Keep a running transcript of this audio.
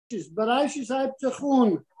Bereich ist halb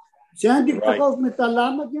Zechun. Sie haben die Verkauf mit der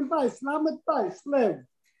Lamed im Beis, Lamed Beis,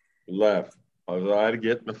 Left. I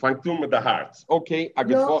get the functum with the hearts. Okay, I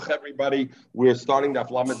can talk everybody. We're starting the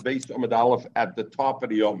Lamed Beis Amud Aleph at the top of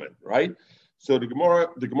the Yomid, right? So the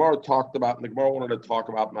Gemara talked about, and the Gemara wanted to talk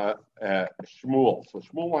about Shmuel. So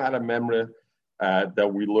Shmuel had a memory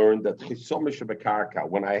that we learned that Chisomish Bekarka,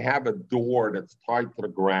 when I have a door that's tied to the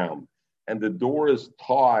ground, and the door is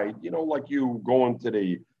tied, like you go into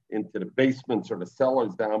the basements or the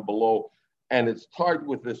cellars down below, and it's tied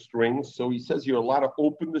with the strings. So he says you're allowed to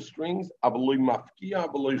open the strings, but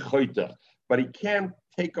he can't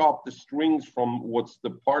take off the strings from what's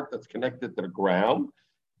the part that's connected to the ground,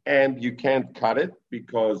 and you can't cut it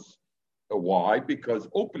because why? Because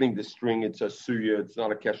opening the string, it's a suya, it's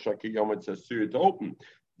not a keshakiyom, it's a suya to open.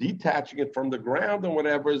 Detaching it from the ground and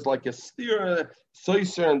whatever is like a steer,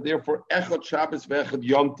 soiser, and therefore echad Shabbos ve'echad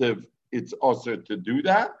yontiv, it's also to do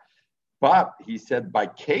that. But he said by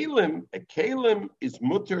kalim, a kalim is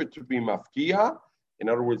mutter to be mafkia. In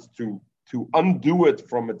other words, to undo it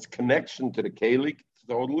from its connection to the keli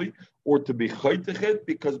totally, or to be chaytechet,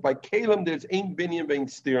 because by kalim there's ein binyan vein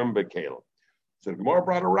steerim bekalim. So the Gemara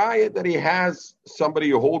brought a riot that he has somebody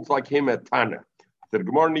who holds like him at Tana. So the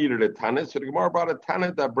Gemara needed a Tana, so the Gemara brought a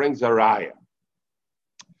Tana that brings a riot.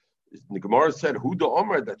 The Gemara said, "Who the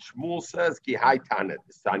Omer that Shmuel says ki hai Tana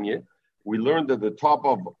the Sanya." We learned at the top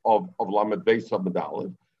of Lamed Beis Amud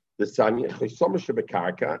Aleph, the Sanya Chisomish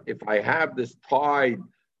Bekarka. If I have this tied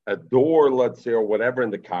a door, let's say, or whatever in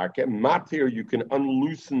the karka, matir, you can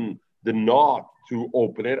unloosen the knot to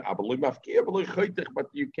open it. But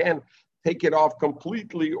you can't take it off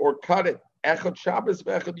completely or cut it. Echad Shabbos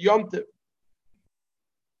ve'echad yontiv.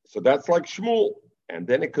 So that's like Shmuel. And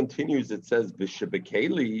then it continues, it says,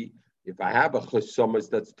 V'shebekeli, if I have a chesomis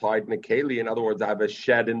that's tied in a keli, in other words, I have a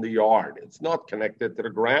shed in the yard, it's not connected to the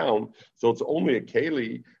ground, so it's only a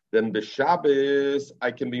keli, then b'Shabbos, I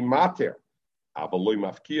can be matir.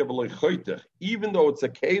 Even though it's a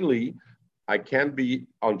keli, I can't be,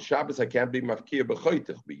 on Shabbos, I can't be mafkia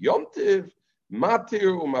b'choytech. B'yontiv,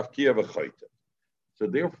 matir u'mafkia b'choytech. So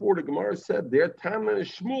therefore, the Gemara said, their Tana is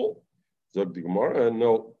Shmuel. So the Gemara,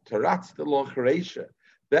 no, Taratz the Loch Reisha.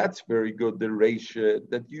 That's very good, the Reisha,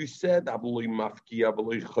 that you said, Abului mafkia,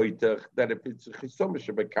 Abului choytech, that if it's a chisomish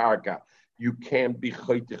bekarka, you can't be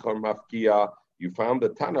choytech or mafkia. You found the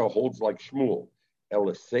Tana holds like Shmuel.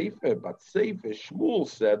 Ela Sefer, but Sefer, Shmuel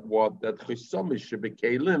said what? That chisomish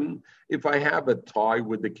bekalim, if I have a tie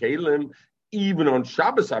with the kalim, even on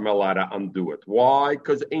Shabbos, I'm allowed to undo it. Why?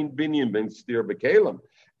 Because ain't binyan ben steer bekalim.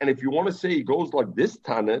 And if you want to say he goes like this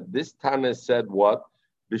Tana said what?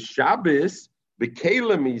 B'Shabbos,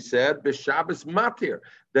 bekalim, he said, b'Shabbos matir.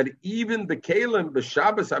 That even the kalim,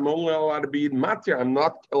 b'Shabbos, I'm only allowed to be matir. I'm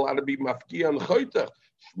not allowed to be mafkia and choytech.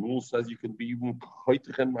 Shmuel says you can be even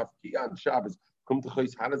choytech and mafkia on Shabbos. Come to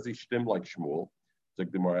choytech, how does he stem like Shmuel?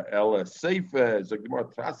 Zog the Gemara, Ela Sefer, Zog the Gemara,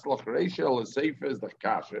 Traslach Reisha, Ela Sefer is the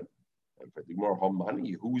kasha. And for the Gemara,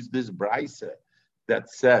 Homani, who's this Braisa that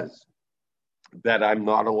says that I'm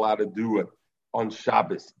not allowed to do it on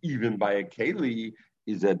Shabbos, even by a keli,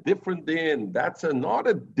 is a different din. That's not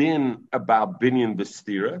a din about binyan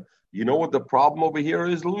v'stira. You know what the problem over here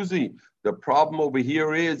is, Lucy? The problem over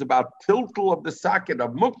here is about tiltal of the socket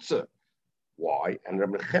of muktzah. Why? And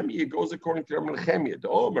Rabbi Nechemia goes according to Rabbi Nechemia. The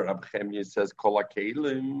Omer Rabbi Nechemia says, Kol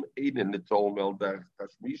ha-kelim einin nitol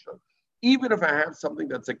tashmisha. Even if I have something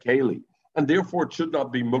that's a keli, and therefore it should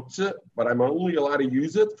not be muktzah, but I'm only allowed to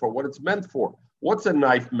use it for what it's meant for. What's a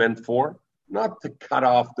knife meant for? Not to cut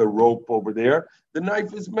off the rope over there. The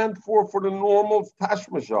knife is meant for the normal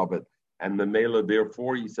tashmish of it. And the mela,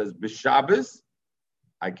 therefore, he says, b'Shabbos,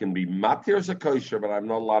 I can be matir zakosher, but I'm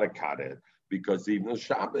not allowed to cut it. Because even on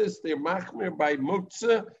Shabbos, they're machmir by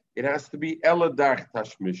muktzah, it has to be eladach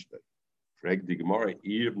tashmishta. If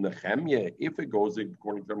it goes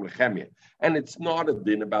according to Nechemia, and it's not a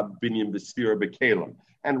din about binyan b'stira b'kelim,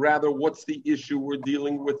 and rather, what's the issue we're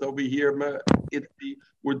dealing with over here?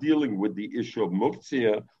 We're dealing with the issue of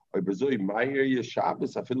muktzia. Even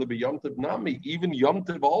Yom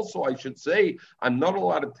Tov also, I should say, I'm not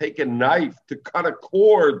allowed to take a knife to cut a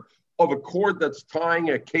cord that's tying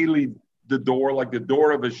a keli, the door, like the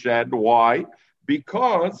door of a shed. Why?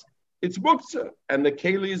 Because it's muktzah, and the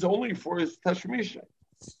keli is only for his tashmisha.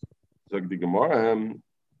 So the Gemara, and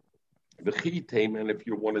if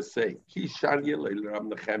you want to say, you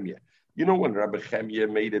know when Rabbi Nechemia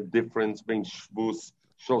made a difference between Shvus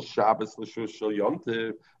Shel Shabbos L'Shus Shel Yom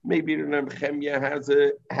Tov, maybe Rabbi Nechemia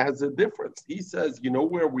has a difference. He says, you know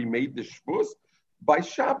where we made the Shvus? By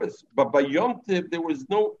Shabbos, but by Yom Tov there was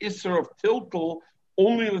no Isser of Tiltal,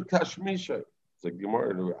 only the Tashmisha. So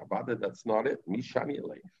Gemara, that's not it.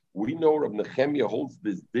 We know Rab Nechemia holds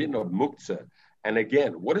this din of muktzah. And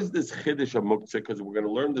again, what is this chiddush of muktzah? Because we're going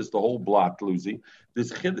to learn this the whole block, Lucy.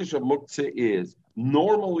 This chiddush of muktzah is,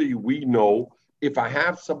 normally we know if I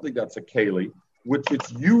have something that's a keli, which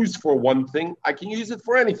it's used for one thing, I can use it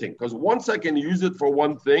for anything. Because once I can use it for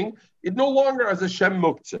one thing, it no longer has a shem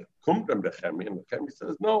muktzah. And Nechemia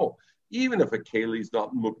says, no, even if a keli is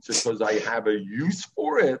not muktzah because I have a use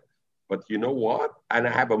for it, but you know what? And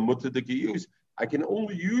I have a mutadik use. I can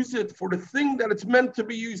only use it for the thing that it's meant to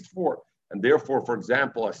be used for. And therefore, for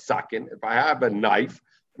example, a sakin, if I have a knife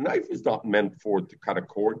is not meant to cut a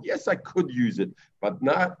cord. Yes, I could use it, but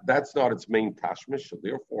that's not its main tashmish. So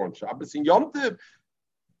therefore, on Shabbos and Yom Tov,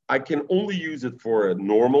 I can only use it for a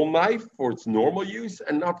normal knife, for its normal use,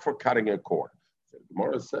 and not for cutting a cord. So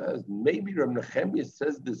Gemara says, maybe Reb Nechemia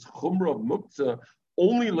says this chumrah of muktzah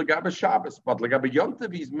only legabe Shabbos, but legabe Yom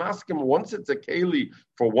Tov, he's masking once it's a keli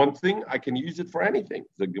for one thing, I can use it for anything.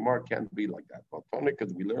 The Gemara can't be like that.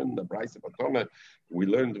 Because we learned the Brayse Batona, we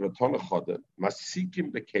learned the Batona Chodev, masikim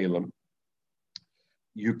bekelim.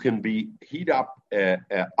 You can heat up an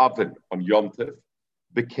oven on Yom Tov,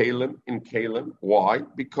 bekelim in kelim. Why?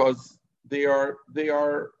 Because they are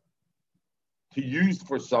to use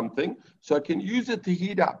for something, so I can use it to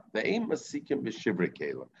heat up. The aim masikim b'shivri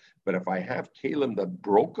kelim. But if I have kelim that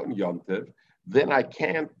broke on Yom Tov, then I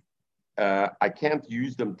can't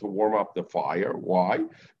use them to warm up the fire. Why?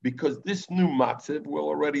 Because this new matziv will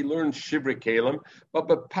already learn shivri kelim, but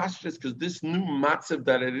pashtus, because this new matziv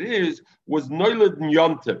that it is was noilad in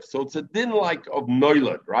Yom Tov, so it's a din like of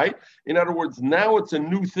noilad, right? In other words, now it's a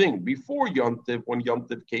new thing. Before Yom Tov, when Yom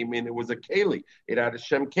Tov came in, it was a keli. It had a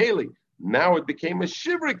shem keli. Now it became a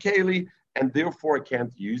shivri keli, and therefore I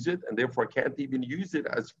can't use it, and therefore I can't even use it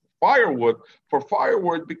as firewood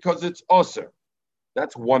because it's osir.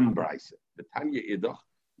 That's one brayse. The Tanya Idach,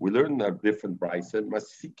 we learn a different brayse.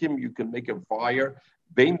 Masikim, you can make a fire.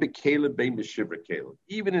 Bein bekelim, bein b'shivra kelim.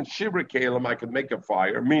 Even in shivra kelim, I can make a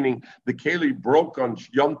fire. Meaning the keli broke on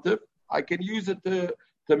Yom Tov, I can use it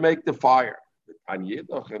to make the fire. The Tanya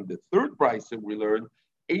Idach, and the third brayse we learn.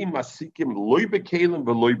 Masikim loy bekelim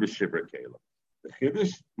v'loy b'shivra kelim. The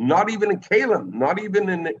chiddush, not even in kelim, not even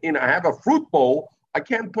in I have a fruit bowl, I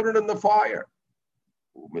can't put it in the fire.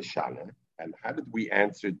 And how did we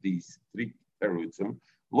answer these three terutzim?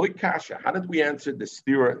 Loy kasha. How did we answer the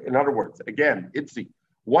stira? In other words, again, Itzi.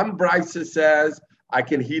 One brayse says I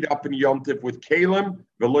can heat up in Yom Tov with kelim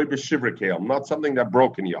v'loy b'shivra kelim, not something that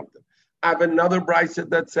broke in Yom Tov. I have another brayse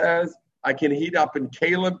that says I can heat up in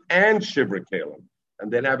kelim and shivra kelim. And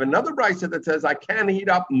then I have another brayse that says I can heat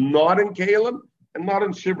up not in kelim and not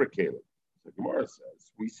in shivra kelim. So Gemara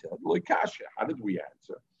says, we said, loy kasha. How did we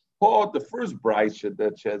answer? Oh, the first brayse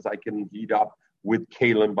that says I can heat up with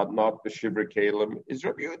kelim but not the shivra kelim is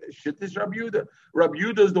Rabbi Yehuda. Shit is Rabbi Yehuda. Rabbi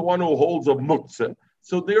Yehuda is the one who holds of muktzah.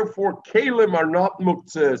 So therefore, kelim are not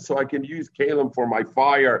muktzah. So I can use kelim for my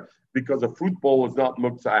fire because a fruit bowl is not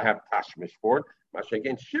muktzah. I have tashmish for it. Masha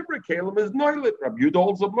again, shivra kelim is noilit. Rabbi Yehuda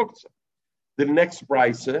holds of muktzah. The next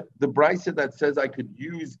brayse, the brayse that says I could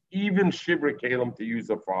use even shivra kelim to use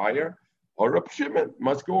a fire, or Reb Shimon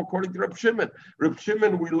must go according to Reb Shimon. Reb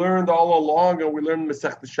Shimon, we learned all along, and we learned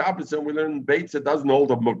Masechta Shabbos, and we learned Beitz. It doesn't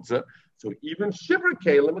hold a muktzah, so even shivra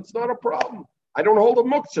kelim, it's not a problem. I don't hold a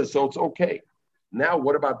muktzah, so it's okay. Now,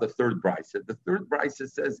 what about the third brayse? The third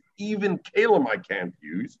brayse says even kelim I can't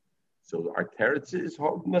use. So our teretz is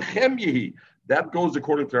Nechemia. That goes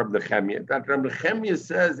according to Reb Nechemia. That Reb Nechemia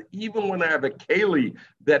says even when I have a keli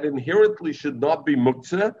that inherently should not be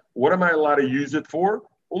muktzah, what am I allowed to use it for?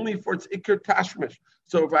 Only for its ikar tashmish.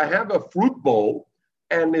 So if I have a fruit bowl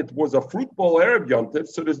and it was a fruit bowl erev Yom Tov,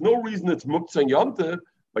 so there's no reason it's muktzah Yom Tov,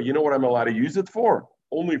 but you know what I'm allowed to use it for?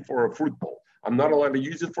 Only for a fruit bowl. I'm not allowed to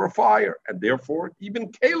use it for a fire, and therefore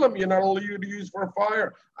even kelim you're not allowed to use for a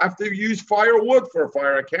fire. I have to use firewood for a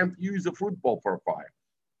fire. I can't use a fruit bowl for a fire.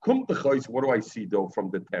 What do I see though from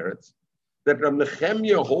the teretz? That Reb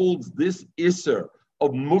Nechemia holds this iser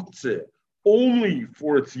of muktzah only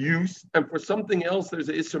for its use, and for something else there's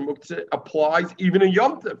an iser muktzah applies even in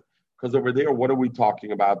Yom Tov. Because over there, what are we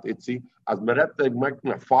talking about? Itzi as meret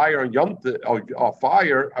fire on Yom Tov,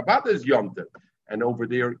 fire about this Yom Tov. And over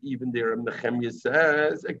there, even there, Nechemia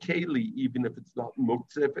says a keli, even if it's not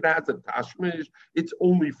muktzah, if it has a tashmish, it's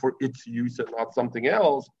only for its use and not something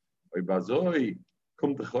else.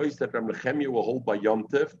 Come to choice that Nechemia will hold by Yom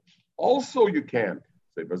Tov. Also, you can.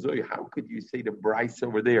 So, how could you say the brayse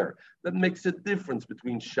over there that makes a difference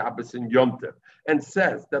between Shabbos and Yom Tov and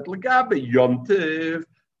says that legabe Yom Tov,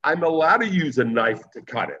 I'm allowed to use a knife to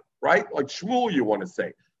cut it, right? Like Shmuel, you want to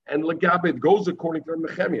say. And Legabe, it goes according to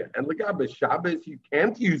Nehemiah. And Legabe, Shabbos, you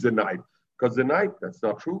can't use a knife. Because the knife, that's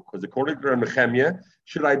not true. Because according to Nehemiah,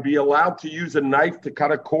 should I be allowed to use a knife to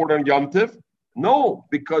cut a cord on Yom Tov? No,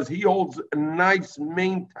 because he holds a knife's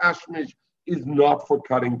main tashmish is not for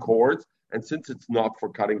cutting cords. And since it's not for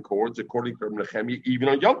cutting cords, according to Nehemiah, even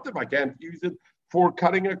on Yom Tov, I can't use it for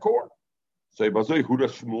cutting a cord. So who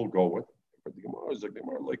does Shmuel go with?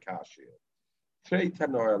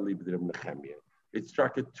 It's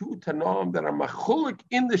struck at two Tanaim that are machulik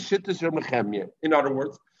in the shittas of Nehemiah. In other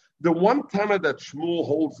words, the one Tana that Shmuel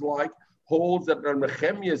holds that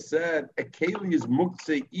Nehemiah said a keli is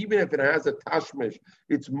muktzeh even if it has a tashmish.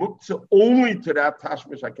 It's muktzeh only to that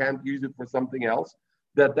tashmish. I can't use it for something else.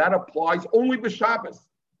 That applies only to Shabbos.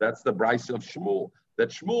 That's the brisa of Shmuel that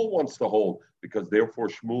Shmuel wants to hold, because therefore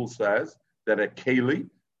Shmuel says that a keli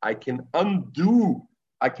I can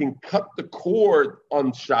cut the cord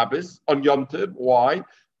on Shabbos, on Yom Tov. Why?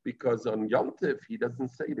 Because on Yom Tov, he doesn't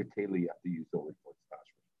say the keli you have to use only for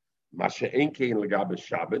Tashmish. Masha Enkein Legabe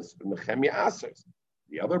Shabbos, Nehemiah Asers.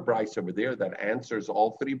 The other brisa over there that answers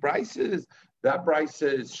all three brises, that brisa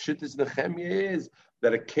says, Shittas Nehemiah is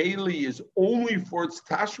that a keli is only for its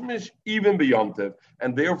Tashmish, even the Yom Tov.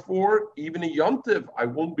 And therefore, even a Yom Tov, I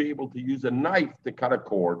won't be able to use a knife to cut a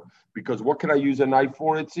cord. Because what can I use a knife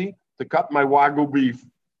for, Itzi? To cut my Wagyu beef,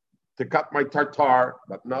 to cut my tartar,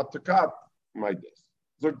 but not to cut my this.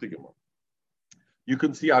 You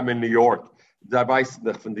can see I'm in New York. Da weiß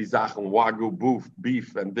nicht von die Sachen Wagyu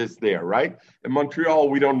beef and this there, right? In Montreal,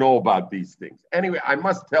 we don't know about these things. Anyway, I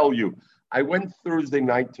must tell you, I went Thursday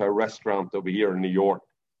night to a restaurant over here in New York.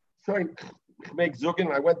 So I went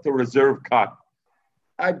to Reserve Cut.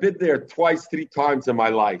 I've been there twice, 3 times in my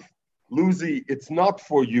life. Lucy, it's not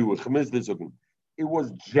for you. It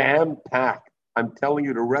was jam-packed. I'm telling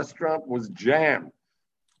you, the restaurant was jammed.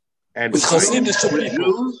 And with Hasidic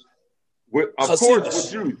people. Of course,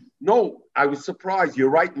 with Jews. No, I was surprised. You're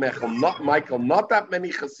right, Michael. Not that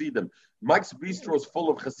many Hasidim. Mike's Bistro is full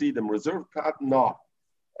of Hasidim. Reserve Cut, not.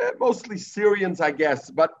 Mostly Syrians, I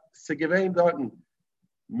guess. But the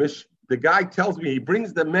guy tells me, he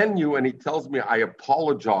brings the menu and he tells me, I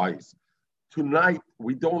apologize. Tonight,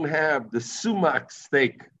 we don't have the sumac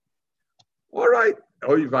steak. All right.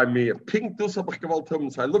 So I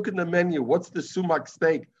look in the menu. What's the sumac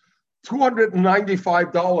steak?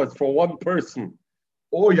 $295 for one person.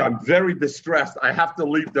 Oh, I'm very distressed. I have to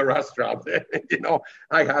leave the restaurant.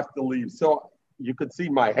 I have to leave. So you could see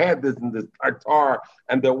my head is in this tartar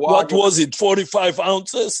and the water. What was it? 45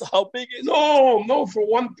 ounces? How big is it? No, for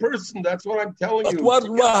one person. That's what I'm telling you.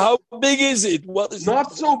 How big is it? What is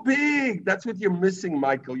Not so big. That's what you're missing,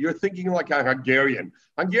 Michael. You're thinking like a Hungarian.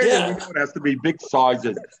 You know it has to be big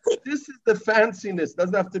sizes. This is the fanciness. It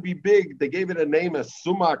doesn't have to be big. They gave it a name, a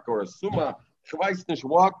sumac or a suma. Ich weiß nicht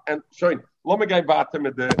what. And schön. Let me go back to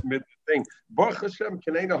the thing. Baruch Hashem,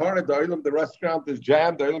 the restaurant is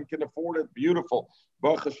jammed. The Olam can afford it. Beautiful.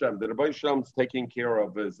 Baruch Hashem. The Rebbe Shalom's taking care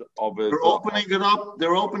of his. They're opening it up.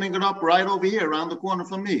 They're opening it up right over here, around the corner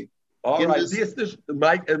from me. All right. This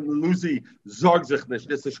Mike and Lucy sorgt sich nicht.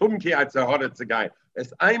 Das ist umgekehrt zu hart zu gehen.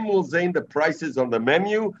 Es einmal sehen the prices on the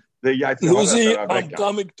menu. Lucy, I'm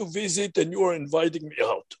coming to visit, and you're inviting me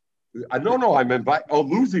out. No, I'm inviting. Oh,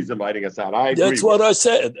 Lucy's inviting us out. I agree. That's what I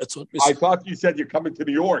said. That's what we said. I thought you said you're coming to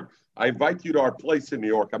New York. I invite you to our place in New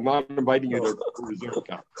York. I'm not inviting you to Reserve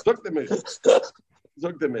Camp. Zog the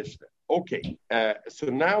Mishnah. Okay. So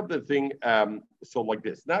now the thing. So like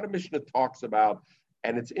this. Now the Mishnah talks about,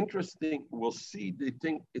 and it's interesting. We'll see. They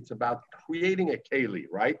think it's about creating a keli,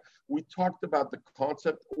 right? We talked about the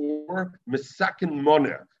concept or misakin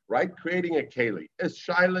moner. Right, creating a keli. As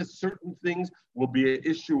shilas, certain things will be an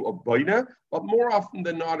issue of baina, but more often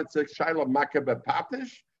than not, it's a shilah makabe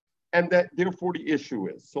patish, and that therefore the issue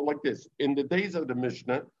is. So like this, in the days of the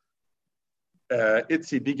Mishnah,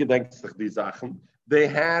 they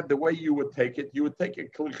had the way you would take it. You would take a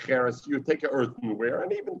klicheres, you would take an earthenware,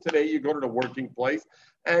 and even today you go to the working place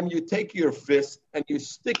and you take your fist and you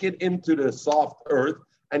stick it into the soft earth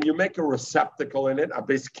and you make a receptacle in it, a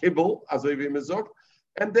base kibble, as we mizok.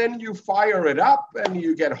 And then you fire it up and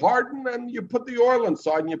you get hardened and you put the oil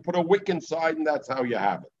inside and you put a wick inside and that's how you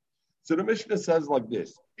have it. So the Mishnah says like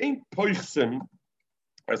this, in poichsim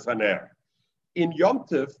as an air. In Yom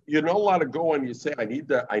Tov, you're not allowed to go and you say, I need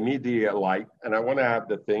the light and I want to have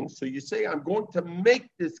the thing. So you say, I'm going to make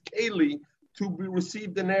this keli to be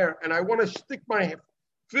received in air and I want to stick my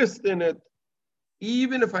fist in it,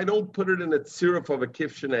 even if I don't put it in a tziruf of a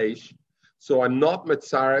kivshen eish. So I'm not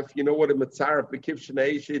metzaref. You know what a metzaref bekivshen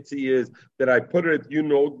eish is? That I put it, in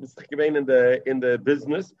the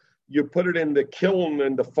business. you put it in the kiln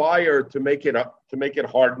and the fire to make it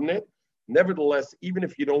harden it. Nevertheless, even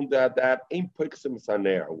if you don't do that, ain't pixim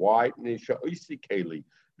saner. Why?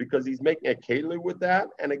 Because he's making a keli with that.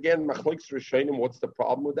 And again, machlokes rishonim, what's the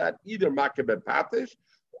problem with that? Either makabeh patish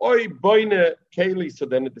or boine keli. So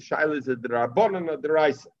then the shaila is the rabbanan or the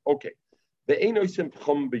raisa. Okay. The einosim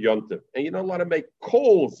chum b'yontiv, and you're not allowed to make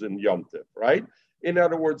coals in yontiv, right? In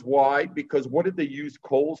other words, why? Because what did they use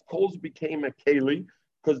coals? Coals became a keli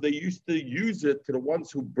because they used to use it to the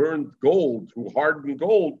ones who burned gold, who hardened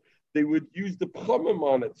gold. They would use the pchumim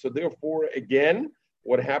on it. So therefore, again,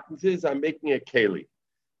 what happens is I'm making a keli.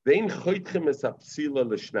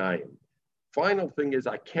 Final thing is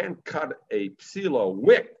I can't cut a psila, a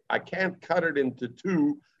wick. I can't cut it into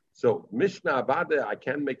two. So Mishnah Abada, I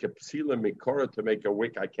can make a psila mikora to make a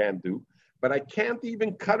wick. I can't do. But I can't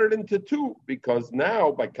even cut it into two because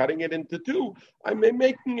now by cutting it into two, I'm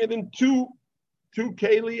making it in two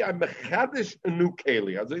keli. I'm mechadish a new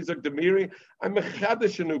keli. As I said, I'm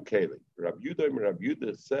mechadish a new keli. Rav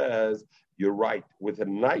Yudah says you're right. With a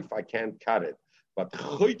knife, I can't cut it, but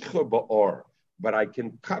I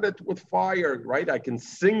can cut it with fire. Right? I can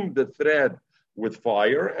sing the thread with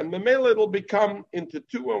fire, and the mele it'll become into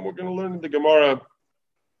two. And we're going to learn in the Gemara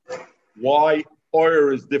why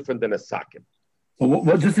oil is different than a sakin. So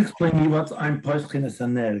what just explain me what I'm posting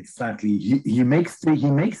on there exactly. He makes the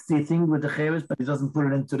thing with the cheres, but he doesn't put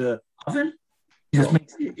it into the oven.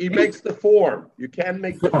 He makes the form. You can't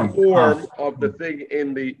make the form of the thing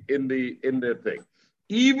in the thing.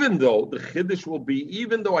 Even though the chiddush will be,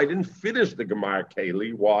 even though I didn't finish the Gemar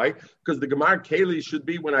Keli, why? Because the Gemar Keli should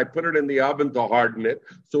be when I put it in the oven to harden it,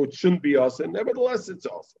 so it shouldn't be us. And nevertheless, it's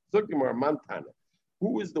us. So Gemar Mantana.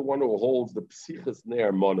 Who is the one who holds the psichas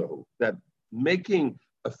ner monahu? That making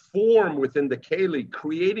a form within the keli,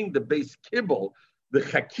 creating the base kibble, the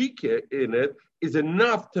chakike in it, is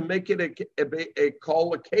enough to make it a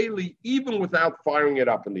kol a keli, even without firing it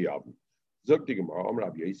up in the oven. That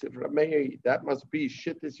must be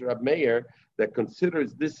shittis Rab Meir that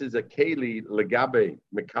considers this is a keli legabe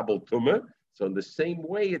mekabel tumah. So in the same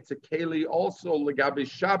way, it's a keli also legabe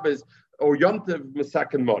Shabbos or yontev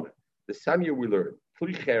mesaken mona. The Sanya we learn.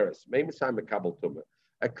 Kli cheres, meimesai mekabel tumah.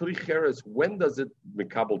 A kli cheres, when does it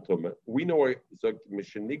mekabel tumah? We know zok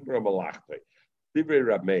mishenigra malachte. Divrei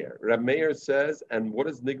Rab Meir. Rab Meir says, and what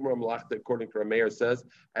does Nigmar Malachte according to Rab Meir says?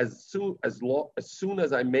 As soon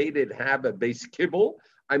as I made it have a base kibble,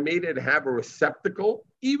 I made it have a receptacle.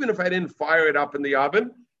 Even if I didn't fire it up in the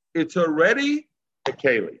oven, it's already a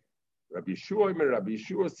keli. Rabbi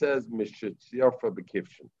Yeshua says, Mishitziyarfa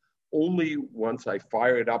bekivshin. Only once I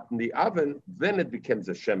fire it up in the oven, then it becomes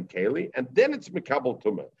a shem keli, and then it's mekabel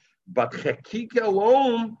tumah. But chakika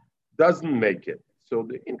alone doesn't make it. So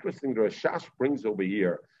the interesting Rashash brings over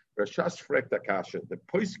here, Rashash frekt akasha, the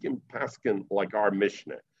poiskim paskin like our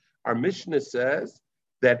Mishnah. Our Mishnah says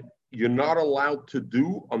that you're not allowed to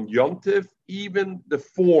do on Yontiv even the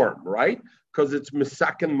form, right? Because it's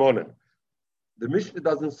misaken monen. The Mishnah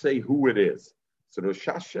doesn't say who it is. So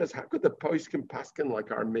Rashash says, how could the poiskim paskin like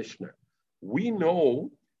our Mishnah? We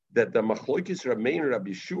know that the machlokes Ramein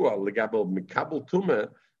Rabbi Yeshua legabel mikabel tumah,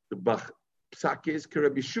 the Psak is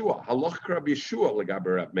Rabbi Yeshua, halach Rabbi Yeshua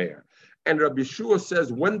legaber Rab Meir, and Rabbi Yeshua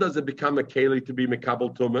says, when does it become a keli to be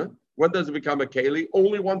mekabel tumah? When does it become a keli?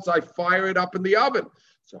 Only once I fire it up in the oven.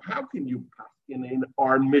 So how can you paskin in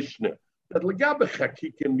our Mishnah that legaber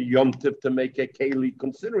chakikin yontiv to make a keli,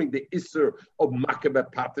 considering the isser of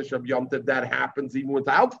makabeh patish of yontiv that happens even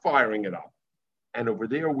without firing it up? And over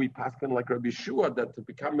there we paskin like Rabbi Yeshua that to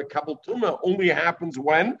become mekabel tumah only happens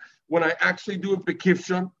when I actually do it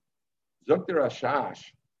bekivshon. Dr.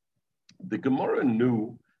 Rashash, the Gemara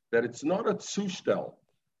knew that it's not a tzushtel.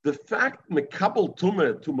 The fact mekabel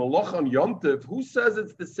tumah to malach on yontiv, who says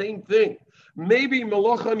it's the same thing? Maybe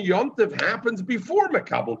malach on yontiv happens before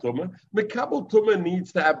mekabel tumah. Mekabel tumah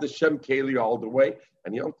needs to have the shem keli all the way,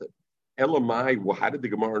 and yontiv. Elamai, well, how did the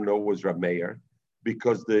Gemara know it was Rab Meir?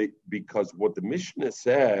 Because what the Mishnah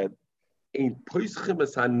said in poischim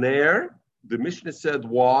es haner, the Mishnah said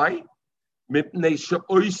why? On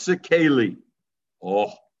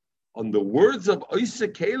the words of Oisa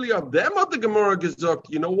Keli, of them of the Gemara Gezuk,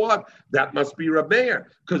 you know what? That must be Rab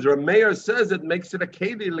Meir, because Rab Meir says it makes it a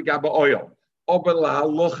Keli legaba oil.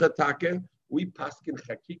 We paskin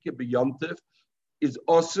chakika b'yontif is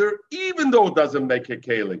osir, even though it doesn't make a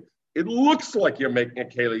Keli. It looks like you're making a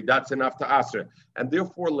Keli. That's enough to asr, and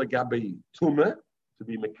therefore legabe tumah to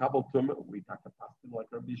be mekabel tumah. We talk about paskin like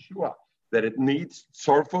Rabbi Yeshua, that it needs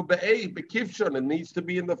sorfa be'ei, bekivshon, it needs to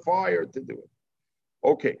be in the fire to do it.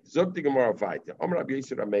 Okay, Zog the Gemara Vaita. Amar Rabbi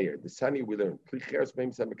Yisrael Rameir. The Sani we learn. Klicheres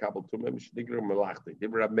meim sem mekabel tumah mishdigler melachti.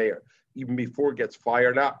 Dibber Rameir. Even before it gets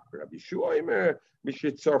fired up. Rabbi Yeshua Imer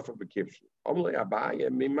mishitzarfa bekivshin. Amle Abaye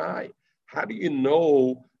mimai. How do you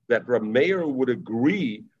know that Rameir would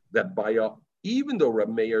agree that by a, even though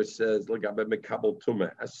Rameir says like I'm a mekabel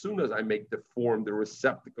tumah, as soon as I make the form, the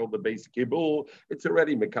receptacle, the base kibul, it's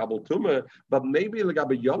already mekabel tumah. But maybe like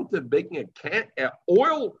I'm a yontiv baking an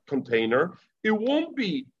oil container. It won't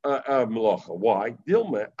be a melacha. Why?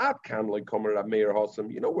 Dilma, Atkan like Komer Rav Meir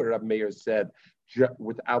Hossam. You know where Rav Meir said,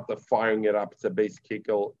 without the firing it up, it's a base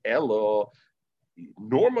kikkel. Elo,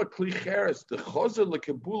 Norma klicheres, the chozer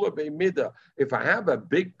lekebula beimida. If I have a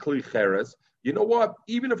big klicheres, you know what?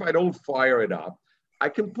 Even if I don't fire it up, I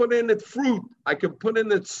can put in it fruit. I can put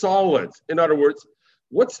in it solids. In other words,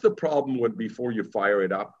 what's the problem when before you fire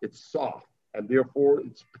it up? It's soft, and therefore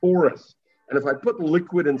it's porous. And if I put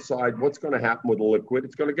liquid inside, what's going to happen with the liquid?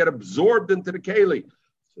 It's going to get absorbed into the keli.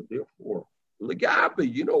 So therefore,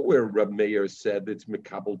 legabe, you know where Reb Meir said it's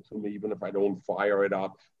mekabel to me, even if I don't fire it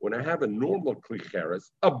up. When I have a normal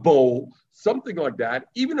klicheres, a bowl, something like that,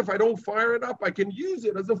 even if I don't fire it up, I can use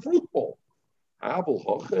it as a fruit bowl.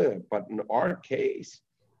 But in our case,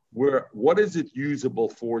 where what is it usable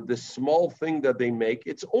for? This small thing that they make,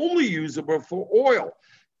 it's only usable for oil.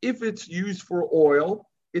 If it's used for oil,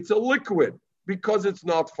 it's a liquid because it's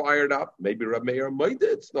not fired up. Maybe Reb Meir Maida,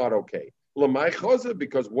 it's not okay. L'may chozer,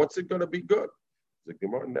 because what's it going to be good? The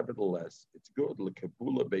Gemara, nevertheless, it's good.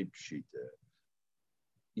 L'kebula be'pshita.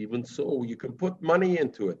 Even so, you can put money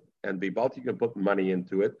into it, and Bibalt, you can put money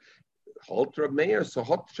into it. Halt Reb Meir, so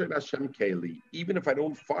hot Hashem keli. Even if I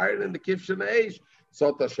don't fire it in the kivshin eish,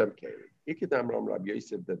 so Hashem keli. Ikidam Ram Rabbi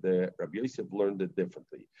Yosef, that the Rabbi Yosef learned it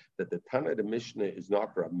differently. That the Tana the Mishnah is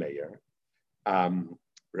not Reb Meir.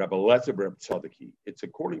 Rabbi Lezer Bar Tzadiki. It's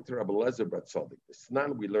according to Rabbi Lezer Bar Tzadik. The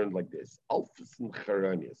Snan we learned like this: Alfas and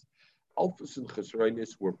Charonius. Alfas and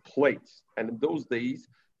Charonius were plates, and in those days,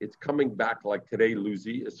 it's coming back like today.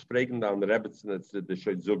 Lucy is spreading down the Rebbetzin. That's the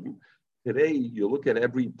Sheizugen. Today, you look at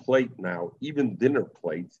every plate now, even dinner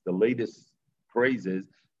plates. The latest craze is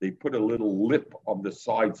they put a little lip on the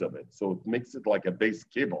sides of it, so it makes it like a base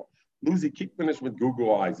kibble. Lucy, keep finished with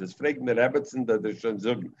Google eyes. It's spreading the Rebbetzin, the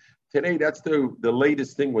Sheizugen. Today, that's the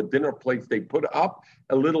latest thing with dinner plates. They put up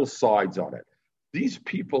a little sides on it. These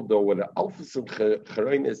people, though, with the Alphas and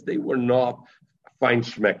Cherenis, they were not fine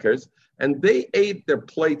schmeckers, and they ate their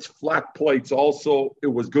plates, flat plates also. It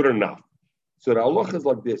was good enough. So the halacha is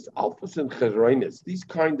like this: Alphas and Cherenis, these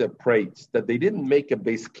kind of plates that they didn't make a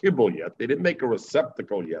base kibble yet, they didn't make a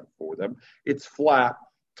receptacle yet for them. It's flat.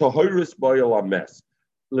 Tahiris b'oil ames.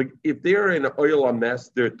 Like if they're in oil ames,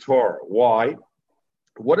 they're tor. Why?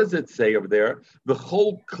 What does it say over there? The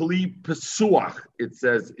whole kli pesuach, it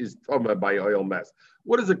says, is tama by oil mess.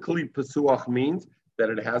 What does a kli pesuach means? That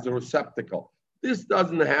it has a receptacle. This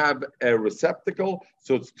doesn't have a receptacle,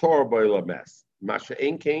 so it's Torah by oil mess. Masha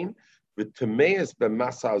enkein, with tameas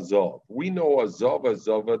b'masa azov. We know azova.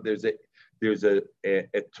 There's a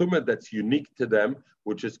tumah that's unique to them,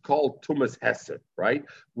 which is called tumas hesed, right?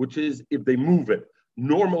 Which is if they move it.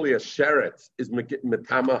 Normally a sheretz is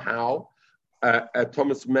metama how. A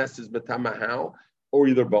Thomas Mess is Metama how, or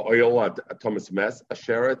either Ba'oil, a Thomas Mess, a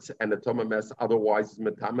Sheretz, and a Thomas Mess, otherwise is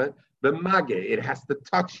Metama. B'mage, it has to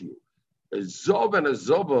touch you. A Zov and a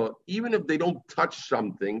Zova, even if they don't touch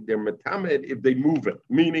something, they're Metama if they move it.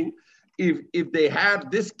 Meaning, if they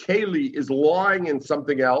have this Keli is lying in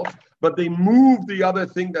something else, but they move the other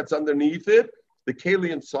thing that's underneath it, the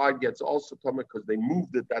Keli inside gets also Thomas because they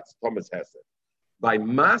moved it, that's Thomas Hesed. By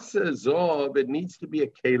Masa Zov, it needs to be a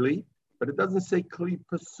Keli, but it doesn't say kli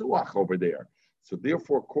pesuach over there. So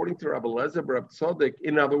therefore, according to Rabbi Lezer Bar Tzadik,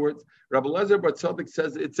 in other words, Rabbi Lezer Bar Tzadik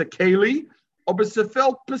says it's a keli, or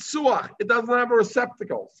besefelt pesuach. It doesn't have a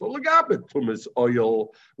receptacle. So legabit tumas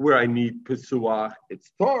oil, where I need pesuach,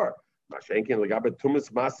 it's tor. Mashenkin legabit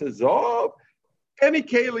tumas masazov. Any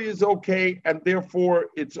keli is okay, and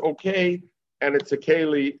therefore it's okay, and it's a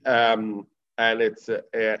keli, and it's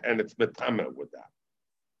metama with that.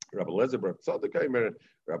 Rabbi Lezer Bar Tzadik,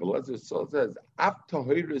 Rabbi Lezer says,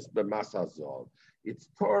 "Aftahiris b'masazov." It's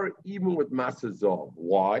tor even with masazov.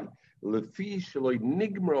 Why? Lefi shaloi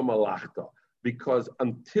nigmar malachta. Because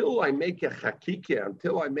until I make a chakike,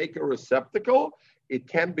 until I make a receptacle, it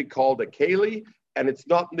can be called a keli, and it's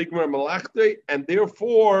not nigmar malachta, and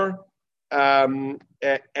therefore,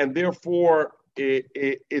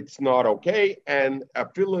 it's not okay. And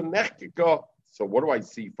afilu nechtika. So what do I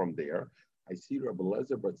see from there? I see Rabbi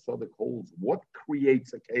Lezer Bar Tzadik holds what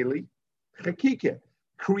creates a keli? Chakike.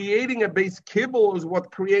 Creating a base kibble is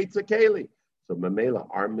what creates a keli. So Mamela,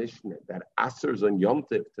 our Mishnah, that asers on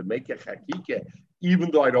Yontif to make a chakike, even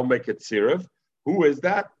though I don't make it sirif, who is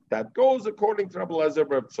that? That goes according to Rabbi Lezer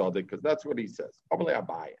bar Tzaddik, because that's what he says. Amalei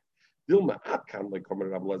Abaya. Dilma Atkan like coming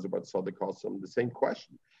Rabbi Lezer bar Tzaddik asks him the same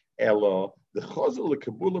question. Elo, the chazal the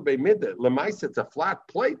kabula beimida, lemaisa, it's a flat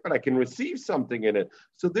plate, but I can receive something in it.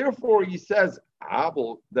 So therefore he says,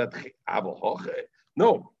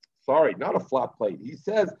 no, sorry, not a flat plate. He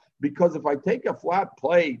says, because if I take a flat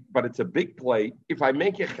plate, but it's a big plate, if I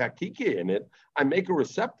make a chakike in it, I make a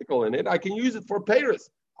receptacle in it, I can use it for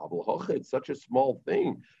peiros. It's such a small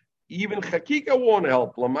thing. Even chakika won't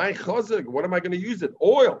help. Lamai chazig, what am I going to use it?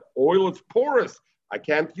 Oil. Oil is porous. I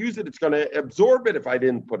can't use it. It's going to absorb it if I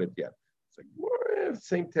didn't put it yet. It's like,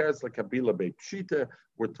 same teres like kabila be pshita.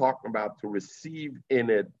 We're talking about to receive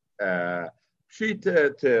in it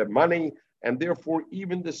pshita to money. And therefore,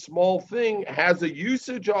 even the small thing has a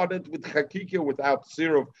usage on it with chakika, without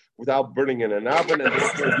syrup, without burning in an oven. And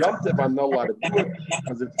therefore, yomtiv, I'm not allowed to do it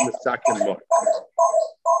because it's misak and mud.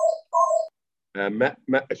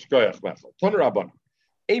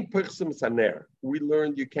 We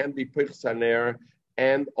learned you can be pirsaner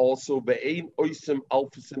and also be'ein oisim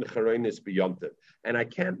alfasin charonis beyontiv. And I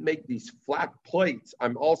can't make these flat plates.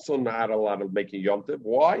 I'm also not allowed of making yontiv.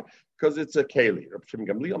 Why? Because it's a keli. Reb Shimon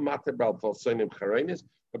Gamliel mater bal falsonim charonis.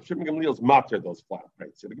 Reb Shimon Gamliel's mater those flat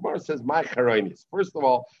plates. So the Gemara says my charonis. First of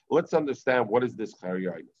all, let's understand what is this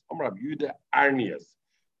charonis. Amar Rab Yehuda Arnius.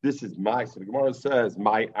 This is my, so the Gemara says,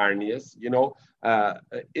 my Arnius,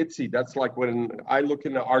 Itzi, that's like when I look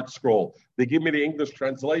in the art scroll, they give me the English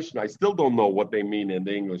translation. I still don't know what they mean in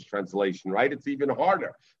the English translation, right? It's even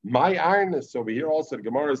harder. My Arnius, over here also, the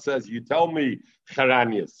Gemara says, you tell me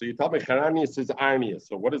Charanius. So you tell me Charanius is Arnius.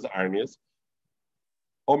 So what is Arnius?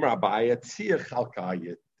 Omer Abaya, Tzia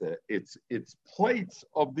Chalkayit. It's plates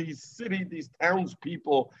of these these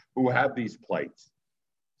townspeople who have these plates.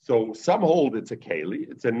 So some hold it's a keli.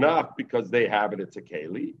 It's enough because they have it. It's a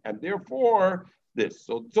keli, and therefore this.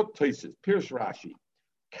 So Zuk Tosis, Pirush Rashi,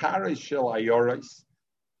 Kare Shel Ayoris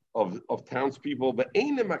of townspeople, but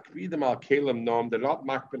Einem Akvidim Al Kelim Nom. They're not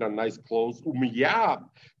makbid on nice clothes. Umiyab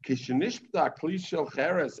Kishenishpta Kli Shel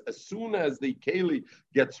Cheres. As soon as the keli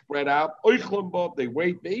gets spread out, Oichlem Bob, they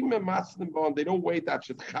wait. Ve'im Masnim Bob, they don't wait. That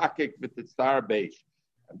should chakik with the star beige.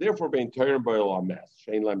 And therefore, being turned by Olames,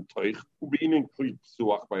 Shein Lem Toich, Ubinin Klip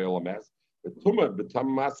Suach by Olames, the Tumah, the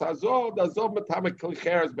Tamasazo, the Zov Matamek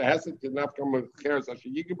Klicheres, Beheset, Nafkam Cheres,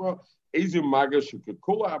 Ashigibro, Ezu Magash,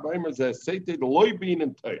 Kukula, Abaimer, Zesete, the Loibin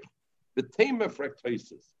and Toich, the Tema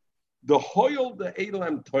Fractasis, the Hoyel, the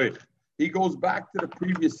Elam Toich. He goes back to the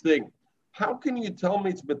previous thing. How can you tell me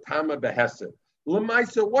it's Matama Beheset?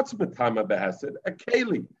 Lemaisa, what's Matama Beheset? A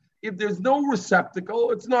Keli. If there's no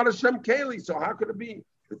receptacle, it's not a Shem Keli. So how could it be?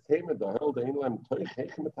 The Tema, the Hoyel, the Elam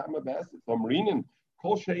Toich, Matama Beheset, from Renin. A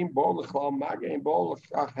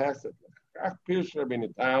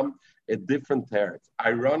different teretz.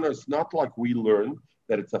 Irona is not like we learn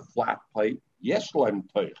that it's a flat plate. Yeshlem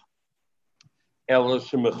toich.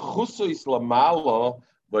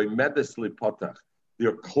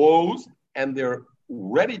 They're closed and they're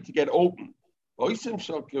ready to get open. With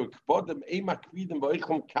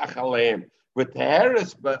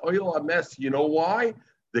teres, you know why?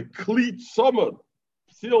 The cleat summoned.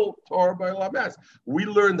 We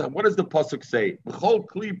learned that. What does the pasuk say?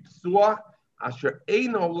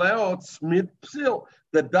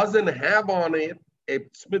 That doesn't have on it a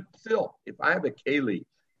smith psil. If I have a keli,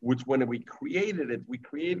 which when we created it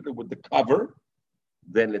with the cover,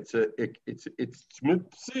 then it's smith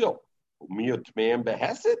psil.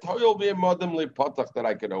 That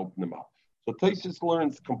I can open them up. So Tosfos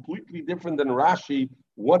learns completely different than Rashi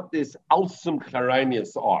what this alsum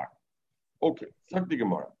charanias are. Okay, sag the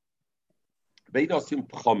Gemara. You're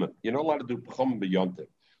not allowed to do pchom b'yontiv.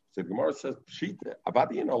 So the Gemara says, Pshita,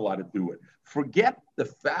 Avadi, you're not allowed to do it. Forget the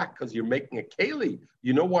fact because you're making a keli.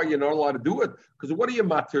 You know why you're not allowed to do it? Because what are you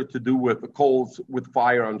matter to do with the coals with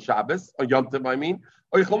fire on Shabbos, on Yontiv, I mean?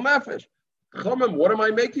 Oichel nefesh. Chomim, what am I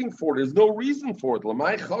making for? There's no reason for it.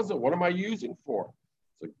 Lamai chaza, what am I using for?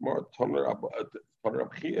 It's like, Gemara,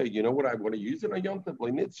 you know what I want to use it on Yontiv?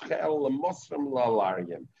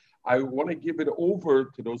 I want to give it over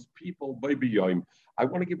to those people, I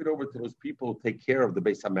want to give it over to those people who take care of the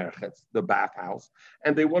Beis HaMerchetz, the bathhouse,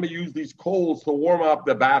 and they want to use these coals to warm up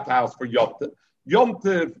the bathhouse for Yontiv.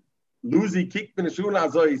 Yontiv, Luzi, Kik Benishun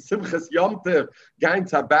Azoi, Simchas Yontiv,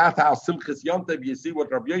 Gainza bathhouse, Simchas Yontiv. You see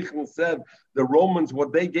what Rabbi Yechon said, the Romans,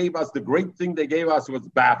 what they gave us, the great thing they gave us was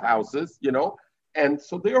bathhouses, and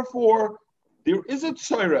so therefore, there is a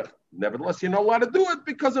tzorech. Nevertheless, you're not allowed to do it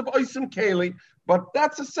because of Oisim Keli, but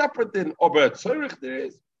that's a separate thing. Over a tzorech there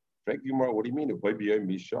is. What do you mean? What do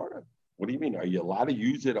you mean? Are you allowed to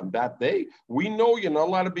use it on that day? We know you're not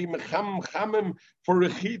allowed to be mechamim for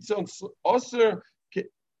rechitza and osir,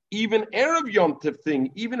 even Erev Yontif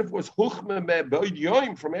thing. Even if it was huchma be'od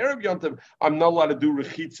yom from Erev Yontif, I'm not allowed to do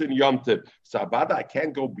rechitza and Yontif. So abada, I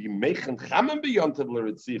can't go be mechan chamim be Yontif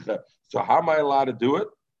l'ritzicha. So how am I allowed to do it?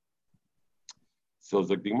 So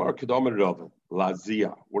the Gemara Kedom Rav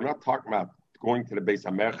Lazia. We're not talking about going to the Beis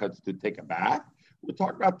HaMerchatz to take a bath. We're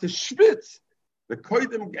talking about the schwitz. The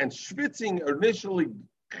koidim and schwitzing initially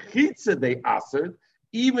chitza they asered,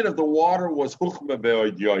 even if the water was huchma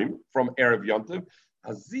be'od yom from Erev Yontiv.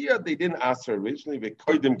 Hazia they didn't aser originally. They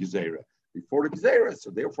koidim gezerah before the gezerah.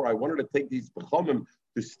 So therefore, I wanted to take these bechomim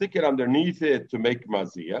to stick it underneath it to make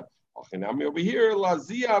mazia. Achinami over here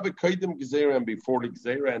lazia bekoidim gezerah and before the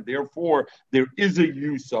gezerah, and therefore there is a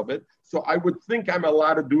use of it. So I would think I'm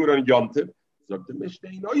allowed to do it on Yontiv.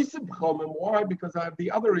 Why? Because I have the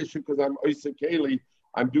other issue, because I'm Oisa Keli,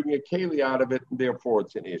 I'm doing a Keli out of it, and therefore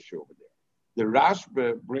it's an issue over there. The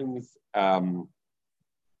Rashba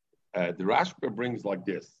brings like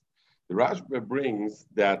this. The Rashba brings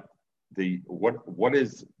that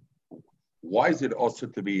why is it also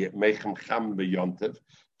to be Mechem Cham B'Yontev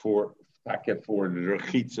for the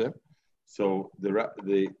Rechitza? So the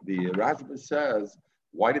Rashba says,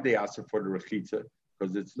 why did they ask for the Rechitza?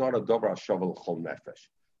 Because it's not a davar shavel chol nefesh.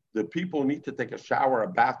 The people who need to take a shower, a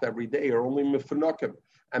bath every day are only mefanokim,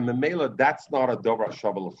 and memela that's not a davar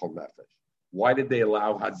shavel chol nefesh. Why did they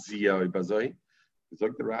allow hazia ibazoi? It's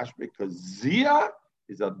like the Rashi, because zia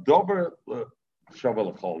is a davar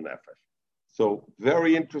shavel chol nefesh. So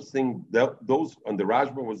very interesting. Those on the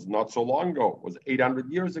Rashba was not so long ago. It was 800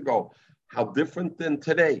 years ago. How different than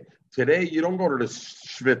today? Today you don't go to the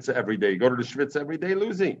schwitz every day. You go to the schwitz every day,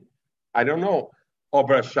 Lucy. I don't know.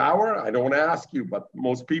 Over a shower? I don't want to ask you, but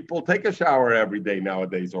most people take a shower every day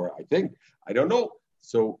nowadays, or I don't know.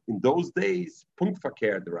 So in those days, punkt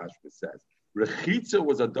verkehr, the Rashba says, Rechitza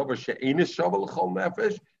was a davar she'ein shavel chol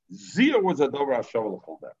nefesh, zia was a davar shavel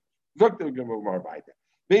chol nefesh. Zok the Gemara weiter.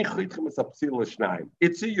 Ben chaytchem es apsil l'shnayim.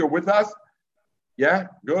 Itzi, you're with us? Yeah,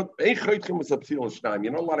 good. Ben chaytchem es apsil l'shnayim.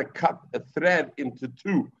 You're not allowed to cut a thread into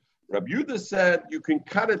two. Rabbi Yehuda said you can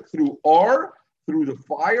cut it through the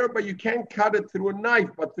fire, but you can't cut it through a knife,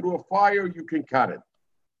 but through a fire you can cut it.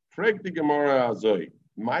 Frag the Gemara Azoi,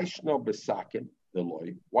 Maishno besakin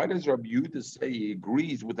deloy. Why does Rabbi Yehuda say he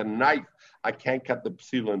agrees with a knife? I can't cut the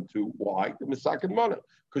psila in two. Why? The misakin mana,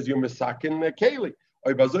 because you're misakin keli.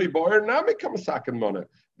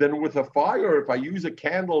 Then with a fire, if I use a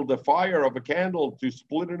candle, the fire of a candle to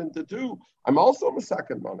split it into two, I'm also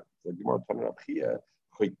misakin mana. The Gemara turning up here.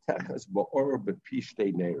 The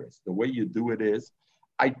way you do it is,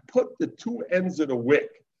 I put the two ends of the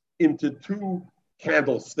wick into two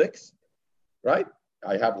candlesticks, right?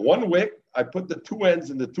 I have one wick, I put the two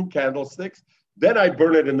ends in the two candlesticks, then I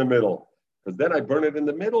burn it in the middle. Because then I burn it in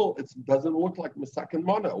the middle, it doesn't look like Masakin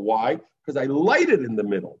Mana. Why? Because I light it in the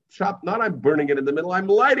middle. Not I'm burning it in the middle, I'm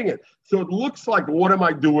lighting it. So it looks like, what am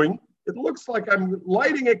I doing? It looks like I'm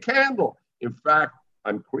lighting a candle. In fact,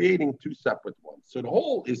 I'm creating two separate ones. So the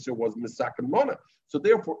whole issue was Misakin Mana. So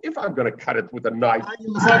therefore, if I'm going to cut it with a knife...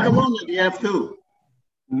 Misakin Mana, you have two.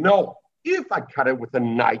 No. If I cut it with a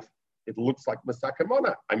knife, it looks like Misakin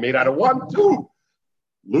Mana. I made out of one, too.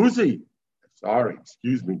 Lucy, sorry,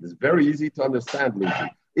 excuse me. This is very easy to understand,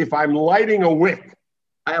 Lucy. If I'm lighting a wick,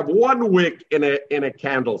 I have one wick in a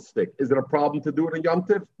candlestick. Is it a problem to do it in Yom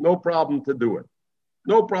Tif? No problem to do it.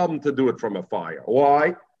 No problem to do it from a fire.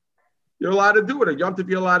 Why? You're allowed to do it. At Yom Tov,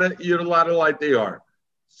 you're allowed to light the ark.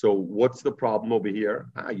 So what's the problem over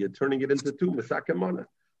here? You're turning it into two, Masakin Mana.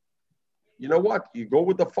 You know what? You go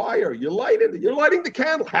with the fire. You light it. You're lighting the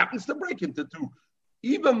candle. Happens to break into two.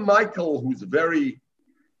 Even Michael, who's very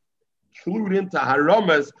clued into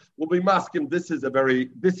haramas, will be masking. This is not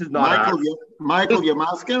Michael, you're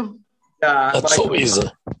masking? Yeah. That's Michael. So easy.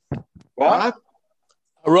 What?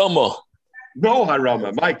 Harama. No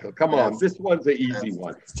harama, Michael. Come on, this one's an easy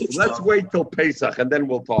one. Let's wait till Pesach and then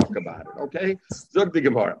we'll talk about it. Okay? Zog the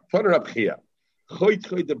Gemara. Turn it up here. And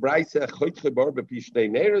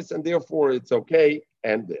therefore it's okay.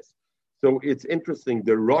 And this. So it's interesting.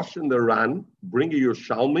 The Rosh and the Ran bring a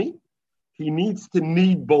Yerushalmi. He needs to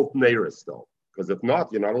need both neiros though, because if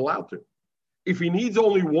not, you're not allowed to. If he needs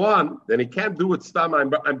only one, then he can't do it. Stam. I'm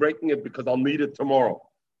breaking it because I'll need it tomorrow.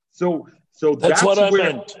 So that's what I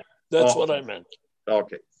meant. That's what I meant.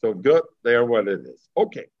 Okay, so good. There, what it is.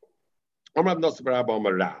 Okay. So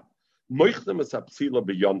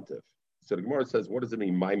the Gemara says, what does it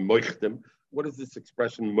mean? My moichtim. What is this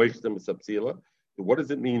expression, moichtim sapsila? What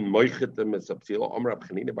does it mean? To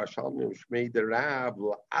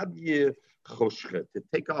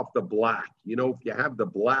take off the black. You know, if you have the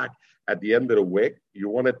black at the end of the wick, you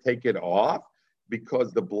want to take it off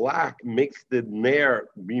because the black makes the nair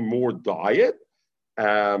be more diet.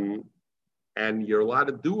 And you're allowed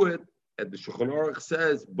to do it. And the Shulchan Aruch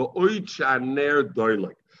says,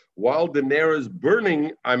 while the nair is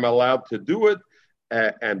burning, I'm allowed to do it.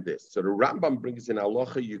 And this. So the Rambam brings in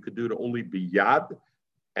halacha, you could do it only biyad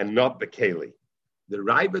and not bekeli. The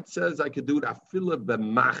Ravid says I could do it afila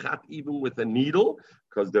b'machat, even with a needle,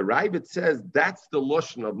 because the Ravid says that's the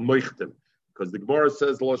lashon of moichtem. Because the Gemara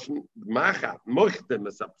says lashon machat, moichtem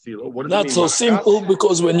is apsila. What does Not it mean, so machat? simple,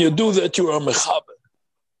 because when you do that, you are mechaber.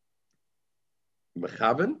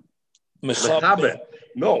 Mechaben? Mechaber.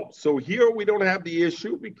 No. So here we don't have the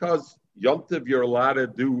issue because Yom Tov you're allowed to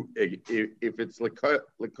do if it's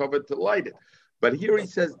covered to light it. But here he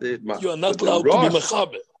says that you are not allowed to be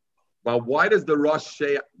mechaber. But why does the Rosh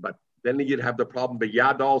say? But then you'd have the problem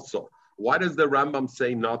b'yad also. Why does the Rambam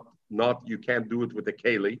say not you can't do it with a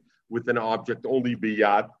keli, with an object, only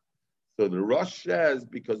b'yad? So the Rosh says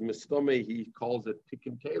because Mistome he calls it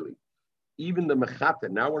tikkun keli. Even the mechata.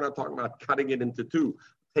 Now we're not talking about cutting it into two.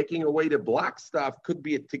 Taking away the black stuff could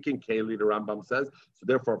be a tikkun keli, the Rambam says. So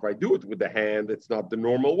therefore, if I do it with the hand, it's not the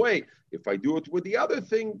normal way. If I do it with the other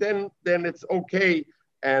thing, then it's okay.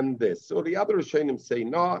 And this. So the other Rishonim say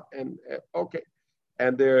no, and okay.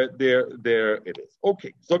 And there it is.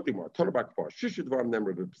 Okay. Zogdimar, Torah Bakfar, Shishud Varam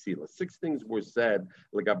Nemra B'Psila. 6 things were said,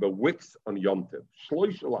 like about wicks on Yom Tov.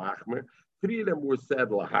 Shloisha Lahachmer. 3 of them were said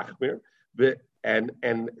Lahachmer. And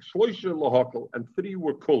Shloisha Lahakal, and 3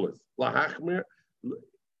 were Kulas. Lahachmer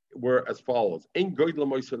were as follows. In other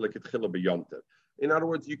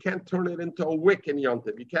words, you can't turn it into a wick in Yom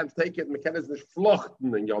Tov. You can't take it,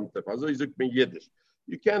 flochten in Yom Tov. Also, ich in Yiddish.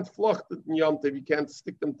 You can't flocht it in Yom Tov. You can't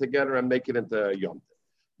stick them together and make it into a Yom Tov.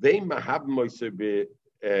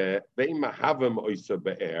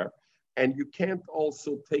 And you can't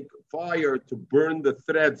also take fire to burn the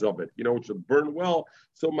threads of it. You know, it should burn well.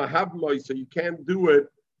 So you can't do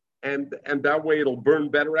it, and that way it'll burn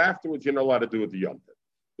better afterwards. You're not allowed to do it the Yom Tov.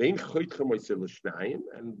 And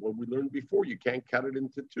what we learned before, you can't cut it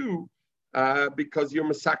into 2 because you're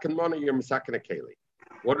masakin money, you're masakin a keli.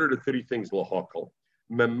 What are the 3 things lahakal?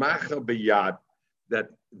 Memacha b'yad, that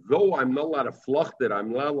though I'm not allowed to flucht it,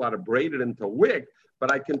 I'm not allowed to braid it into wick,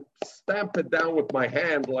 but I can stamp it down with my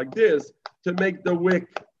hand like this to make the wick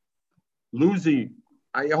loosey.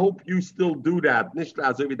 I hope you still do that.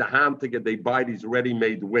 The hand to get they buy these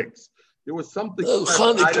ready-made wicks. There was something.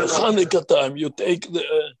 Hanukkah time. You take the.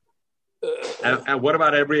 And what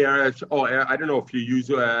about every area? Oh, I don't know if you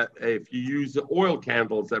use oil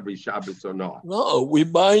candles every Shabbos or not. No, we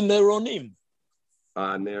buy Neronim.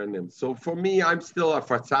 Neronim. So for me, I'm still a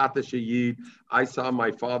Fatzata Shayid. I saw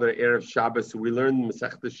my father Erev Shabbos. We learned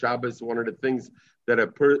Masechta Shabbos. One of the things that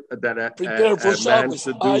prepare for Shabbos.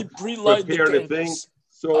 I pre-light the candles.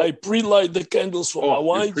 So I pre-light the candles for my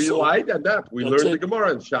wife. Pre-light and that we learned the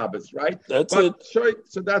Gemara on Shabbos, right? That's it.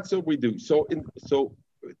 So that's what we do. So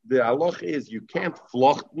the halach is you can't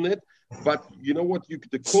flochten it, but you know what?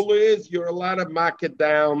 The kula is you're allowed to mark it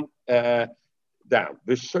down. The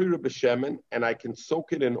shoyra b'shemen, and I can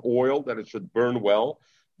soak it in oil that it should burn well.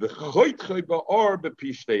 The choytchoy ba'or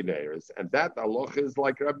b'pishtei neiros, and that halach is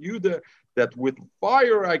like Rabbi Yehuda, that with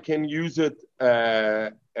fire I can use it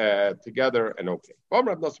together and okay.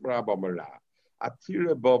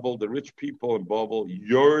 Atira Babel, the rich people in Babel,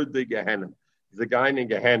 you're the Gehenim. The guy in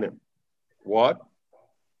Gehenim. What?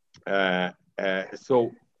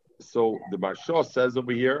 So the Marsha says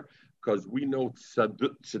over here, because we know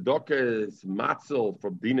tzedakah is matzel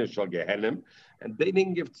from Dina Shal Gehenim, and they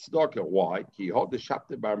didn't give tzedakah. Why? He had the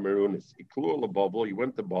Shabtai Bar Merunis. He flew on the Babel. He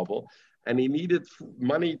went to Babel, and he needed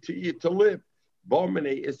money to eat to live. So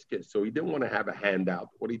he didn't want to have a handout.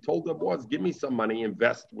 What he told them was, give me some money,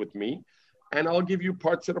 invest with me, and I'll give you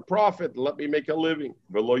parts of the profit. Let me make a living.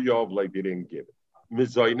 V'lo yov, like they didn't give it.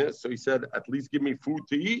 Mizoynes, so he said, at least give me food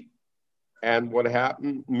to eat. And what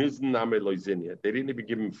happened? Mizn ame loizinia. They didn't even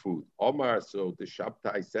give him food. Omar, so the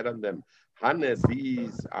Shabtai said on them, Hane,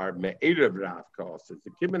 these are me'erev rav kosses. The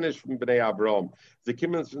kimmenish from Bnei Avram. The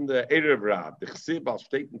kimmenish from the erev rav. The chsib al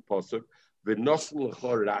shteten posuk. So the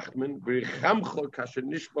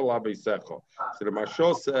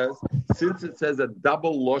Mashal says, since it says a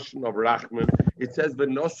double lotion of Rachman, it says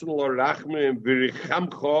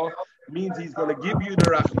means he's going to give you the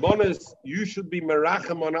Rachmanis. You should be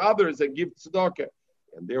merachem on others and give tzedakah.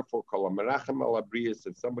 And therefore, kol merachem al abrius.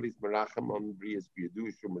 If somebody's merachem on abrius,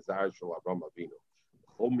 b'yadushu mazar shel Avram Avinu.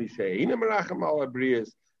 Chol mi she'eina merachem al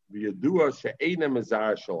abrius,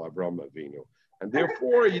 And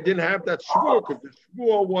therefore, you didn't have that shvuah, because the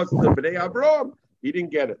shvuah was the Bnei Avraham. He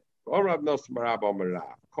didn't get it.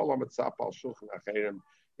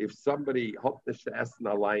 If somebody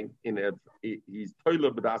he's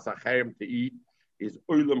toilet b'das acherim to eat, is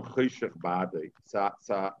oilam choshech bade. Sa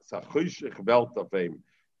choshech welt of him.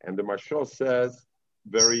 And the Mashal says,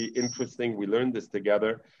 very interesting. We learned this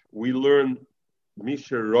together. We learned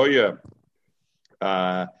misheroya.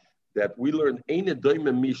 That we learn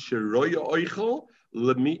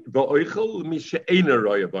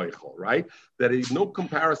right? That is no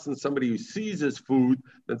comparison somebody who sees his food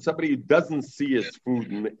than somebody who doesn't see his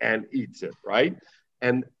food and eats it, right?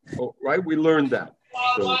 And right, we learned that.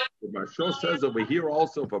 So the Mashal says over here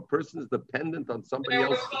also, if a person is dependent on somebody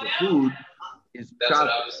else's food, is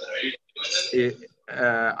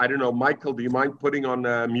I don't know, Michael, do you mind putting on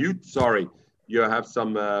mute? Sorry, you have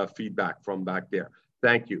some feedback from back there.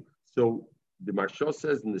 Thank you. So the Mashal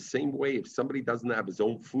says in the same way, if somebody doesn't have his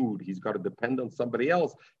own food, he's got to depend on somebody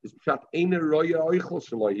else. He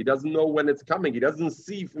doesn't know when it's coming. He doesn't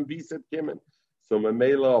see from Biset Kimen. So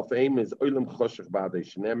Mamela of aim is Olam Choshech Bade.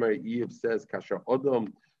 Shnemer Eve says Kasher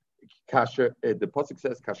Odom. The pasuk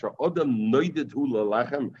says Kasher Odom Noidet Hu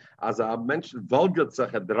Lechem. As I mentioned,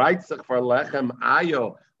 Volgatzach Dreitzach for Lechem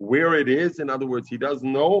Ayo. Where it is, in other words, he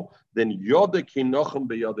doesn't know, then Yoda Kinochem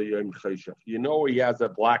beYoda Yom Choshech. You know he has a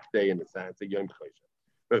black day in the sense, a Yom Choshech.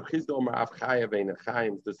 But Chizdom Af Chayav Ein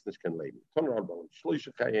Chaim, this is can lady. Ton Rabban, Shlish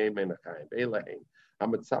Chayim Ein Chaim, Elaim.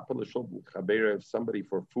 If somebody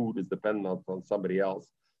for food is dependent on somebody else,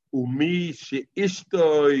 Umi she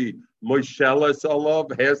ishtoi Moshelas Olav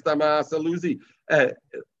Hestamas Aluzi.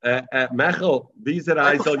 Mechel, these are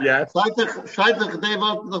Eisel yet. Scheidlich, they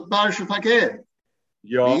want the Barsha Fakir.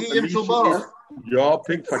 Ja,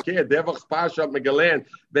 pink verkeerd. Der was Pasch hat mir gelernt.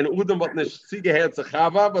 Wenn Udem wat nicht sie gehört zu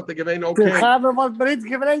Chava, wat der gewein okay. Der Chava wat Brit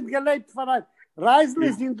gewreint gelebt von ein. Reisel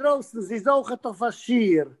ist in draußen, sie suchen doch was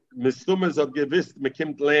Schier. Mistummes hat gewiss, man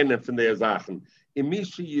kommt lernen von der Sachen.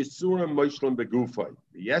 Imishi Yisurim Moshlim Begufay.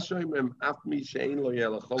 Yeshoim em Afmi Shein Lo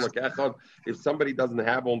Yelacholak Echad. If somebody doesn't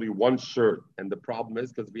have only one shirt, and the problem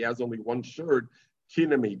is because if he has only one shirt,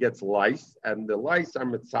 Kinim, he gets lice, and the lice are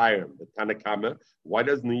Mitzayim, the Tanakama. Why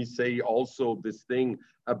doesn't he say also this thing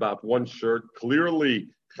about one shirt? Clearly,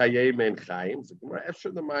 Chayim and Chayim.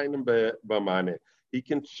 He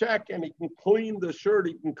can check and he can clean the shirt,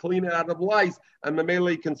 he can clean it out of lice, and the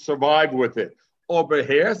Mamela can survive with it. Over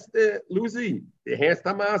here, Lucy,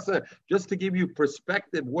 just to give you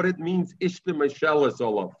perspective, what it means, Ishta Mishelas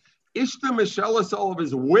Olav. Ishta Mishelas Olav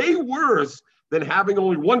is way worse than having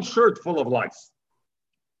only one shirt full of lice.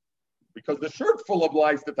 Because the shirt full of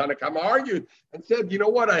lice, the Tanakama argued and said, you know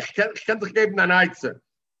what, I can't give an Ishta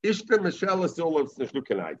Mishelas Olav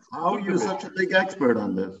Snishlukanite. How are you such a big expert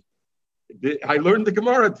on this? I learned the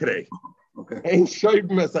Gemara today. Okay.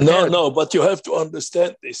 No, but you have to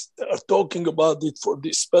understand this. They are talking about it for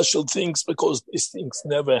these special things because these things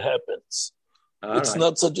never happens. It's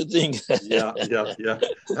not such a thing. Yeah.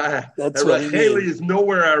 That's what Haley is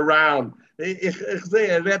nowhere around.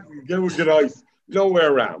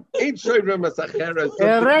 Nowhere around. Ain't Shoyrim as Acheres.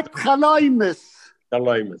 Red Chaloimes.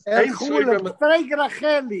 Chaloimes. Ain't Shoyrim. Freg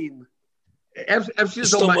Rachelin.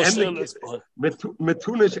 Efshis on my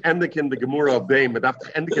Metunish Endikin the Gemara of Day, but after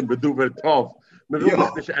Endikin Beduver Tov,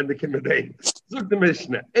 Metunish Endikin the Day. Zug the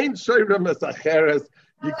Mishnah. Ain't Shoyrim as Acheres.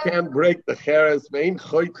 You can't break the Cheres. Ain't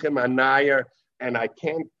Choytchem Anayer. And I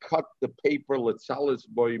can't cut the paper Letzalis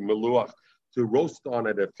Boy Meluach to roast on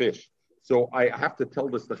it a fish. So I have to tell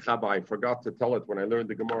this to Chaba. I forgot to tell it when I learned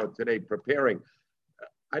the Gemara today, preparing.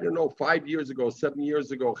 I don't know, 7 years ago,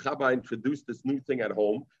 Chaba introduced this new thing at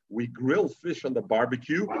home. We grill fish on the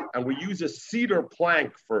barbecue, and we use a cedar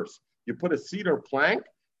plank first. You put a cedar plank,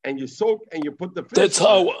 and you soak, and you put the fish.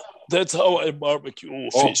 That's how I barbecue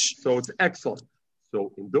fish. So it's excellent.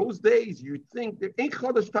 So in those days, you think that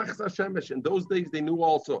in those days they knew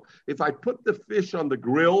also if I put the fish on the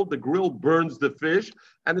grill burns the fish,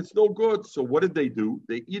 and it's no good. So what did they do?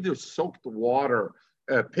 They either soaked the water,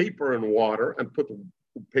 paper in water, and put the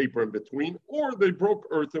paper in between, or they broke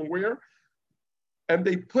earthenware and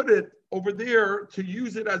they put it over there to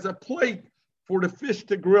use it as a plate for the fish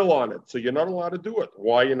to grill on it. So you're not allowed to do it.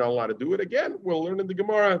 Why you're not allowed to do it? Again, we'll learn in the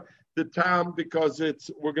Gemara the tam because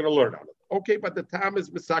we're going to learn on it. Okay, but the tam is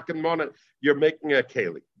misakin mona. You're making a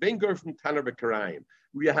keli. Bengur from Tanner v'Karayim.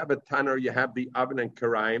 We have a Tanner, you have the oven and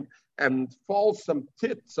Karayim, and falls some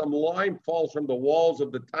lime falls from the walls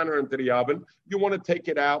of the Tanner into the oven. You want to take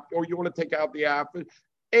it out, or you want to take out the apple.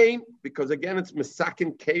 Ain't, because again, it's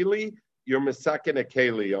misakin keli. You're misakin a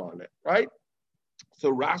keli on it, right?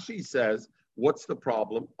 So Rashi says, What's the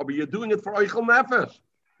problem? Oh, but you're doing it for Eichel Nefesh.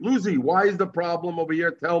 Lucy, why is the problem over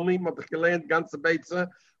here? Tell me.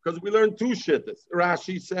 Because we learned two shittas.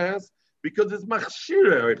 Rashi says, because it's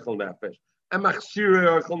Machshire Eichel Nefesh. And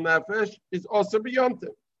Machshire Eichel Nefesh is also beyond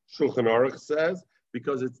it. Shulchan Aruch says,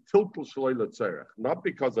 because it's tiltul shloila tzerach. Not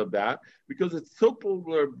because of that, because it's tiltul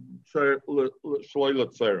shloila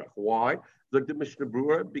tzerach. Why? Like the Mishnah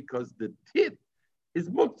Berurah, because the tit is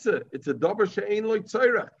muktzah. It's a davar she'ein lo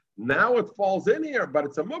tzerach. Now it falls in here, but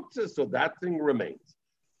it's a muktzah, so that thing remains.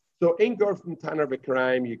 So in Garf from Taner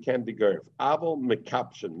V'Karayim, you can be Garf. Aval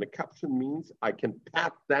Mekapshin. Mekapshin means I can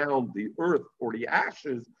pat down the earth or the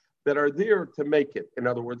ashes that are there to make it. In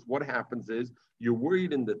other words, what happens is you're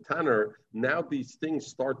worried in the Taner, now these things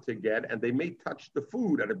start to get, and they may touch the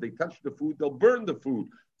food. And if they touch the food, they'll burn the food.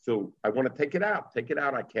 So I want to take it out. Take it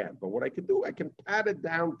out, I can't. But what I can do, I can pat it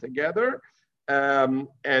down together, and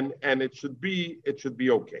it should be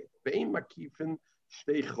okay.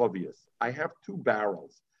 I have two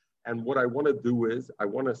barrels. And what I want to do is I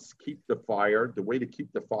want to keep the fire, the way to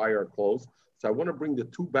keep the fire close. So I want to bring the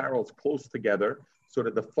two barrels close together so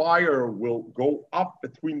that the fire will go up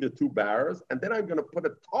between the two barrels. And then I'm going to put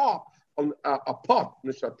a top on a pot,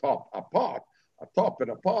 not a top, a pot. A top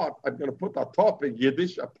in a pot. I'm going to put a top in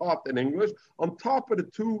Yiddish, a pot in English. On top of the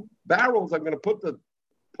two barrels, I'm going to put the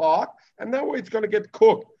pot. And that way it's going to get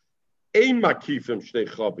cooked.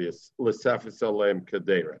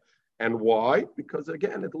 And why? Because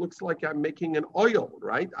again, it looks like I'm making an oil,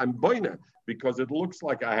 right? I'm boina because it looks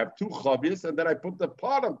like I have two chavias, and then I put the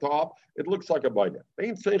pot on top. It looks like a boina. The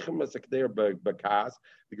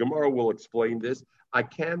Gemara will explain this. I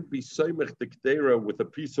can't be seimech the k'dera with a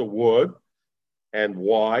piece of wood, and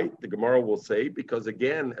why? The Gemara will say because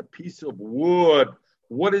again, a piece of wood.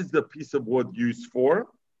 What is the piece of wood used for?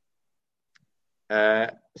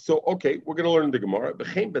 Okay, we're going to learn the Gemara.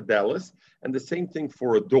 And the same thing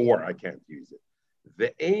for a door, I can't use it.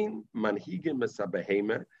 Ve'ein manhigim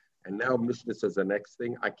esabehema. And now Mishnah says the next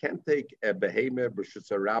thing. I can't take a behema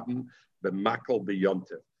b'shusarabim b'makal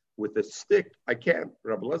b'yontev. With a stick, I can't.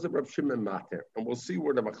 Rabbi Elazar, Rabbi Shimon Mater. And we'll see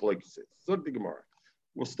where the machlokes is. So the Gemara.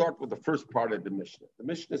 We'll start with the first part of the Mishnah. The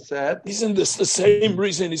Mishnah said... Isn't this the same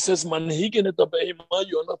reason he says, manhigin et behema,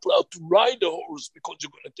 you're not allowed to ride a horse because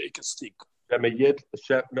you're going to take a stick.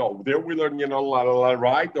 No, there we learn you're not allowed to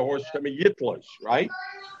ride the horse, right?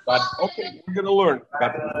 But okay, we're going to learn.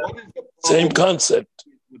 But what is the same concept?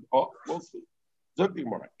 We'll see. The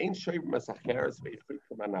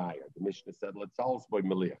Mishnah said, let's all by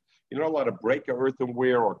Malia. You're not allowed to break a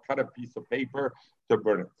earthenware or cut a piece of paper to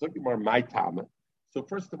burn it. So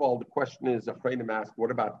first of all, the question is, Achreinim asked,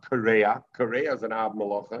 what about Korea? Korea is an Av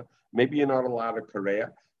Malacha. Maybe you're not allowed to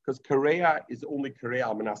Korea, because Korea is only Korea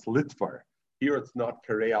Almanas Litvar. Here it's not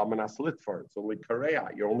Korea Almanas Litvar. It's only Korea.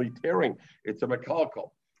 You're only tearing. It's a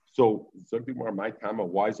Mekalkal. So,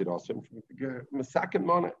 why is it awesome?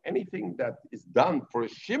 Anything that is done for a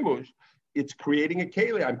shimush, it's creating a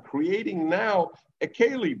keli. I'm creating now a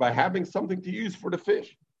keli by having something to use for the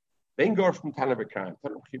fish. Then go from Tanavakran.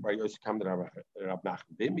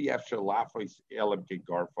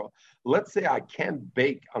 Let's say I can't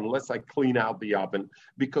bake unless I clean out the oven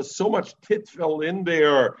because so much tit fell in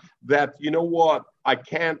there that, you know what, I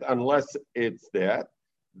can't unless it's that.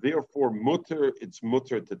 Therefore, it's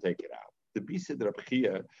mutter to take it out. The Bisid Rab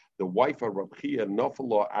Chia, the wife of Rab Chia,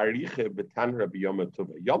 Nofalo Ariche Betan Rabbi Yom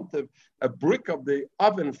Tov, a brick of the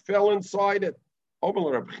oven fell inside it.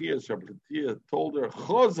 Rab Chia told her,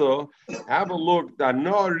 Chozo, have a look. I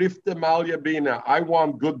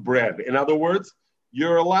want good bread. In other words,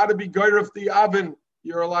 you're allowed to be goyer of the oven.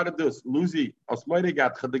 You're allowed to do this. Lucy, the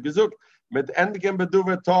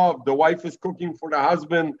wife is cooking for the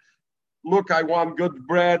husband. Look, I want good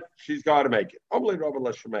bread. She's got to make it.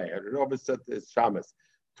 Rabbi said to his shamas,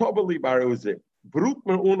 Tobali baruze, brut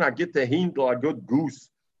me una get a hindel, a good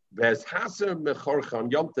goose. There's haser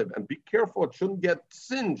mechorchan yomtev, and be careful, it shouldn't get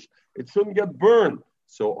singed, it shouldn't get burned.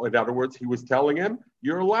 So, in other words, he was telling him,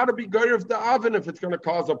 you're allowed to be goyer of the oven if it's going to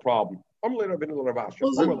cause a problem. Was it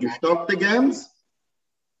gestoppt again?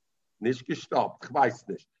 Nicht gestoppt, ich weiß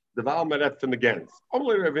nicht. The Val Meret from the Gens. Rav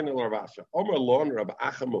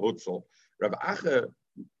Acha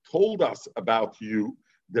told us about you,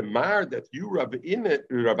 the mar that you, Rav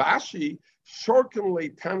Ashi,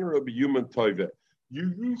 shorkenly tan Rav Yuman Toive.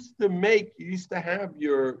 You used to have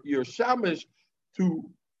your shamash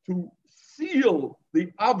to seal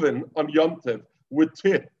the oven on Yom Tov with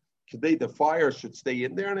tit. Today the fire should stay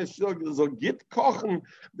in there, and it should get kochen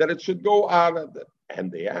that it should go out of it.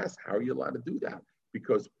 And they asked, how are you allowed to do that?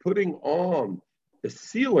 Because putting on the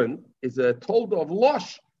sealant is a told of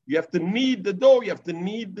lush. You have to knead the dough. You have to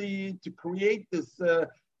knead to create this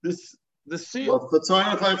the seal. But for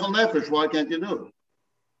tzayir chaychal nefesh, why can't you do it?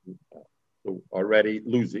 So already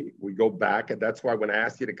losing. We go back, and that's why when I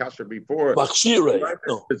asked you the kasha before, it's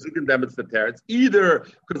the teretz, either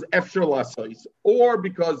because efshar lasois, or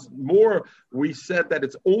because more we said that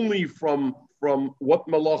it's only from what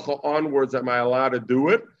malacha onwards am I allowed to do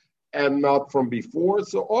it, and not from before.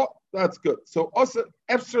 So that's good. So also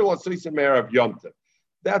efshar lasois merav yontif.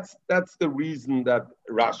 That's the reason that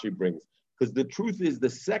Rashi brings, because the truth is the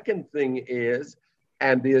second thing is.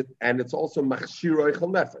 And it's also machshir oichel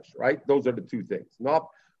nefesh, right? Those are the two things. Not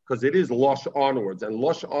because it is lush onwards, and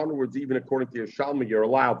lush onwards, even according to Yerushalmi, you're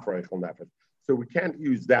allowed for oichel nefesh. So we can't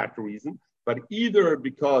use that reason, but either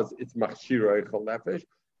because it's machshir oichel nefesh,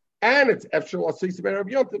 and it's efshel asis berav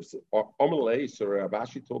yontif. Or Omelei, so Rav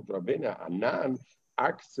Ashi told Ravina Anan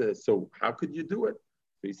Arkse. So how could you do it?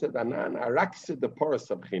 So he said Anan Arakse the Paras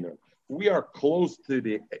Abchina. We are close to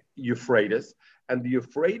the Euphrates, and the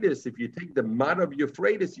Euphrates, if you take the mud of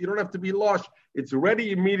Euphrates, you don't have to be lush. It's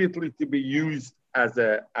ready immediately to be used as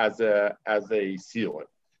a sealant.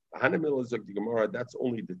 The Gemara, that's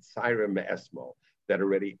only the Tzaira Me'esmo, that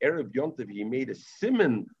already Erev Yontiv, he made a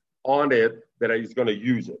siman on it that he's going to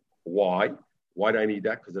use it. Why? Why do I need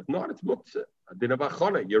that? Because if not, it's muktzah. A din of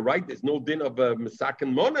achana. You're right, there's no din of misak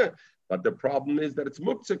and mona. But the problem is that it's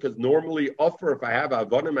muktzah, because normally offer, if I have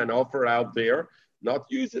avonim and offer out there, not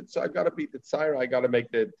use it. So I got to beat the tzara. I got to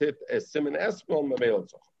make the tit as siman esmol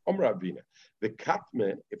mamelzoch. Omravina. The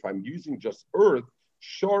katme, if I'm using just earth,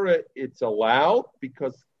 shora, it's allowed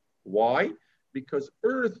because why? Because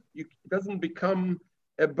earth it doesn't become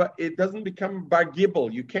bar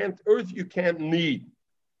gibel. You can't knead.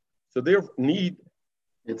 So therefore need.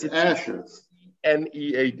 It's ashes.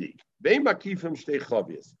 Nead. They makifim shtei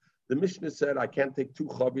chavias. The Mishnah said, I can't take two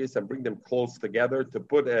chavias and bring them close together to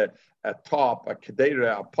put a pot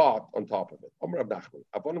on top of it.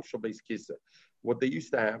 What they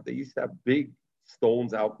used to have big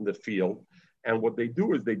stones out in the field. And what they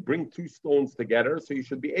do is they bring two stones together. So you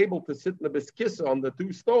should be able to sit in the beskissa on the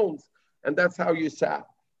two stones. And that's how you sat.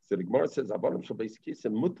 So the Gemara says,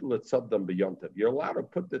 you're allowed to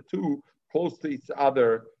put the two close to each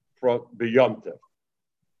other for b'yontiv.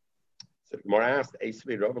 So the Gemara asked,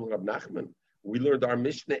 we learned our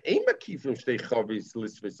Mishnah, you're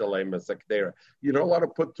not allowed to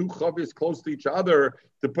put two chavis close to each other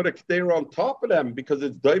to put a k'dera on top of them because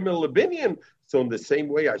it's daimel lebinyan. So in the same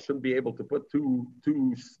way, I shouldn't be able to put two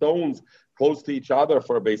stones close to each other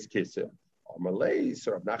for a base kissa. Malay,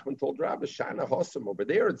 Sir Nachman told Rabbi Shana Hossam over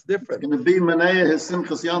there, it's different. It's going to be Manea his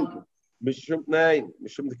Simchas Yontif.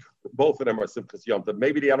 Both of them are Simchas Yontif.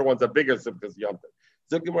 Maybe the other one's a bigger Simchas Yontif.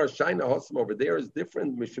 Zogimar Shana Hossam over there is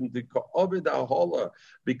different.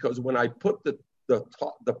 Because when I put the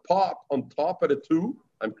pot on top of the two,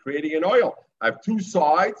 I'm creating an oil. I have two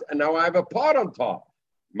sides, and now I have a pot on top.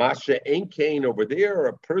 Masha Ein Kain over there,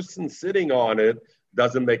 a person sitting on it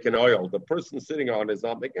doesn't make an oil. The person sitting on it is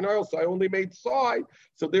not making oil, so I only made side.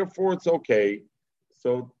 So therefore, it's okay.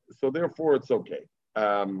 So therefore, it's okay.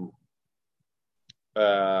 I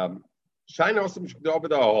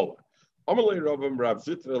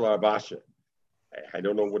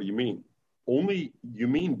don't know, what do you mean? You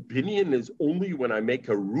mean binyan is only when I make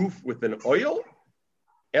a roof with an oil?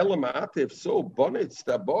 If so,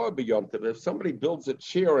 if somebody builds a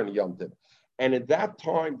chair in Yontif, and at that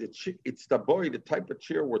time, it's the type of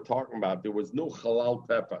chair we're talking about. There was no halal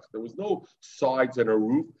tefach. There was no sides and a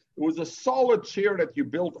roof. It was a solid chair that you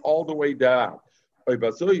built all the way down.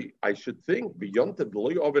 I should think,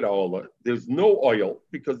 there's no oil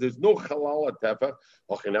because there's no halal tefach.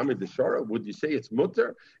 Would you say it's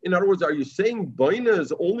mutter? In other words, are you saying baina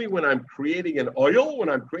is only when I'm creating an oil, when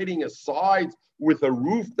I'm creating a side with a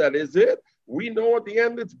roof, that is it? We know at the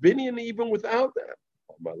end it's binyan even without that.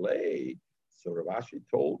 Malay. So Rav Ashi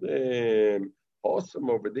told him, awesome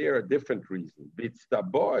over there, a different reason.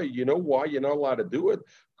 Boy, you know why you're not allowed to do it?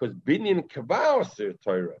 Because binyan kavah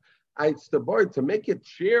Torah. It's the boy to make a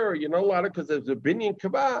chair, you're not allowed to because there's a binyan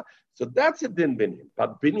kavah. So that's a din binyan.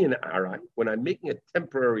 But binyan arai, when I'm making a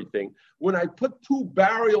temporary thing, when I put two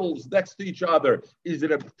barrels next to each other, is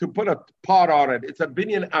it to put a pot on it? It's a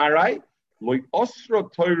binyan arai. Loy osra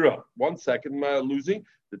Torah. 1 second, losing.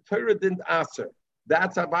 The Torah didn't answer.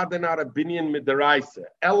 That's about not a binyan midaraisa.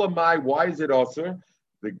 Elamai, why is it also?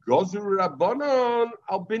 The Gozur Rabbanon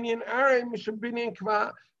al binyan aray mishum binyan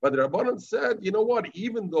kva. But the Rabbanon said, you know what?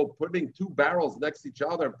 Even though putting two barrels next to each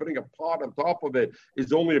other and putting a pot on top of it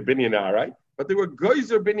is only a binyan aray, but they were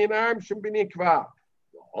Gozur binyan aray mishum binyan kva.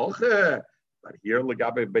 But here,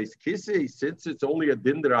 legabe beis kisi, since it's only a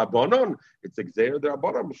din derabanan, it's a gzeir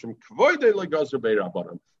derabanan. Mishum kvoide legazer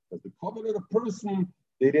beirabanan. Because the covenant of person,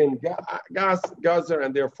 they didn't gazer,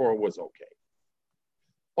 and therefore it was okay.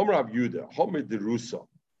 Omar Rav Yehuda, Homid derusa.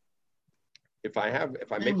 If I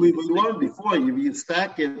make, we learned before, if you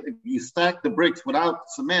stack the bricks without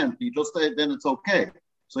cement, then it's okay.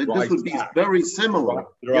 So this would be very similar.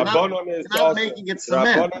 You're not making it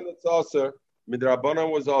cement.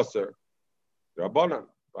 Midrabanan was also. Midrabanan,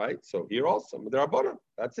 right? So here also, Midrabanan.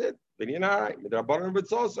 That's it. Midrabanan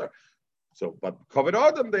was also. So, but covered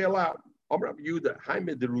Adam, they allow. Amar Yehuda,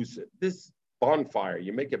 Haimid Derusa. This bonfire,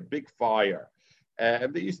 you make a big fire.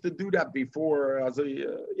 And they used to do that before as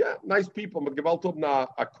nice people. But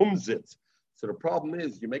a kumzit. So the problem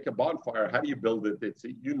is, you make a bonfire. How do you build it?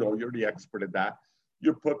 You're the expert at that.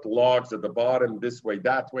 You put logs at the bottom, this way,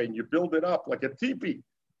 that way, and you build it up like a teepee.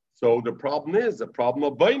 So the problem is a problem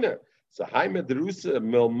of baina. So Haimid Derusa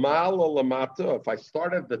milmala lamata. If I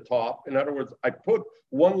start at the top, in other words, I put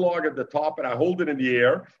one log at the top and I hold it in the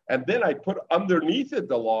air, and then I put underneath it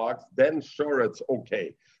the logs, then sure it's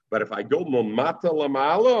okay. But if I go milmata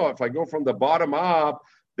lamala, if I go from the bottom up,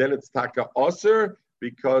 then it's taka osir,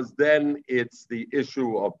 because then it's the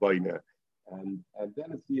issue of baina, and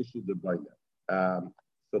then it's the issue of the baina.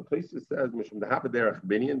 So Tosfos says, "Mishum dehaba derech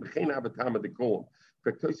binyan b'chein haba tama dekol."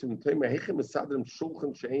 For Tosfos, "Tema hechem esadrim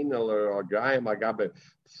shulchan she'ein el agayim agabe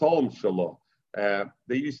psalm shelo."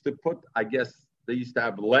 They used to put, I guess, they used to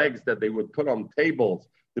have legs that they would put on tables.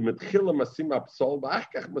 The mitchila masima psalm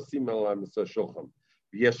ba'achkach masima shulchan.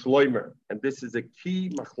 Yeshloimer, and this is a key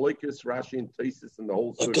machloikis Rashi and Tosfos in the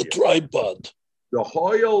whole like sugya. A tripod. The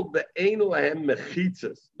hoil, the ein lahem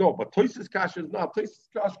mechitzas. No, but Tosfos kasha is not. Tosfos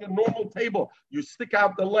kasha is a normal table. You stick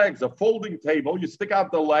out the legs, a folding table. You stick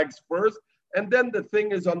out the legs first, and then the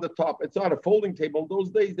thing is on the top. It's not a folding table. In those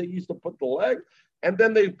days, they used to put the leg, and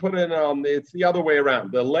then they put it on. It's the other way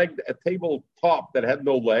around. The leg, a table top that had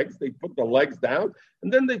no legs, they put the legs down,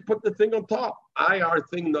 and then they put the thing on top. Our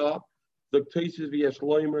thing now. The Tosfos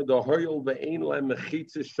v'yeshloimer the hoyel ve'ein lahem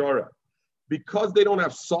mechitzas shara. Because they don't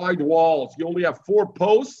have side walls, you only have 4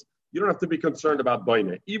 posts. You don't have to be concerned about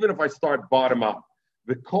baina, even if I start bottom up.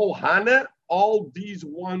 The kol hana, all these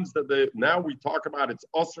ones that now we talk about, it's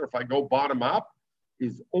usher if I go bottom up,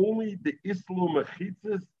 is only the islu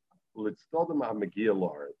mechitzas l'tzadam ha'megia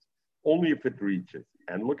la'aretz, only if it reaches.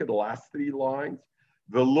 And look at the last 3 lines.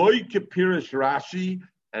 V'loi kepirish Rashi.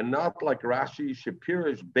 And not like Rashi,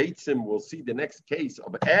 Shapirish Beitzim, we'll see the next case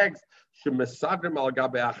of eggs, Shemesadrim al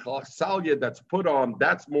gabe achsalya, that's put on,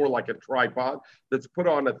 that's more like a tripod, that's put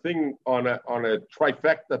on a thing, on a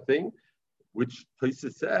trifecta thing, which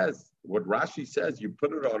Tosfos says, what Rashi says, you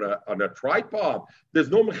put it on a tripod. There's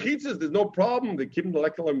no mechitzas, there's no problem. The kim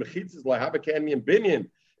molecular mechitzas, lahabakani and binyan.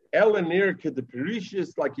 Elanir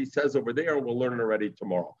kedeperishis, like he says over there, and we'll learn it already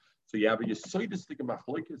tomorrow. So you have a yesodistic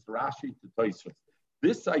machlokes Rashi to Tosfos.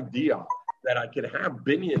 This idea that I can have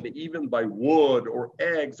binyan even by wood or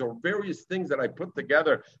eggs or various things that I put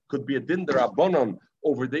together could be a din derabanan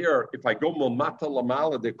over there. If I go milmata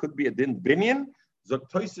lamala, there could be a din binyan.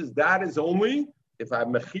 Tosfos says that is only if I have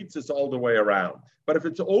mechitzas all the way around. But if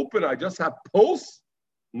it's open, I just have posts,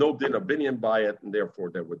 no din of binyan by it, and therefore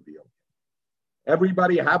there would be okay.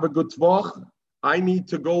 Everybody have a good tvach. I need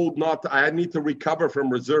to recover from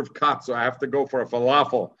reserve cut, so I have to go for a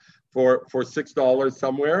falafel for $6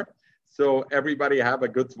 somewhere. So everybody have a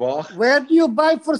good tvach. Where do you buy for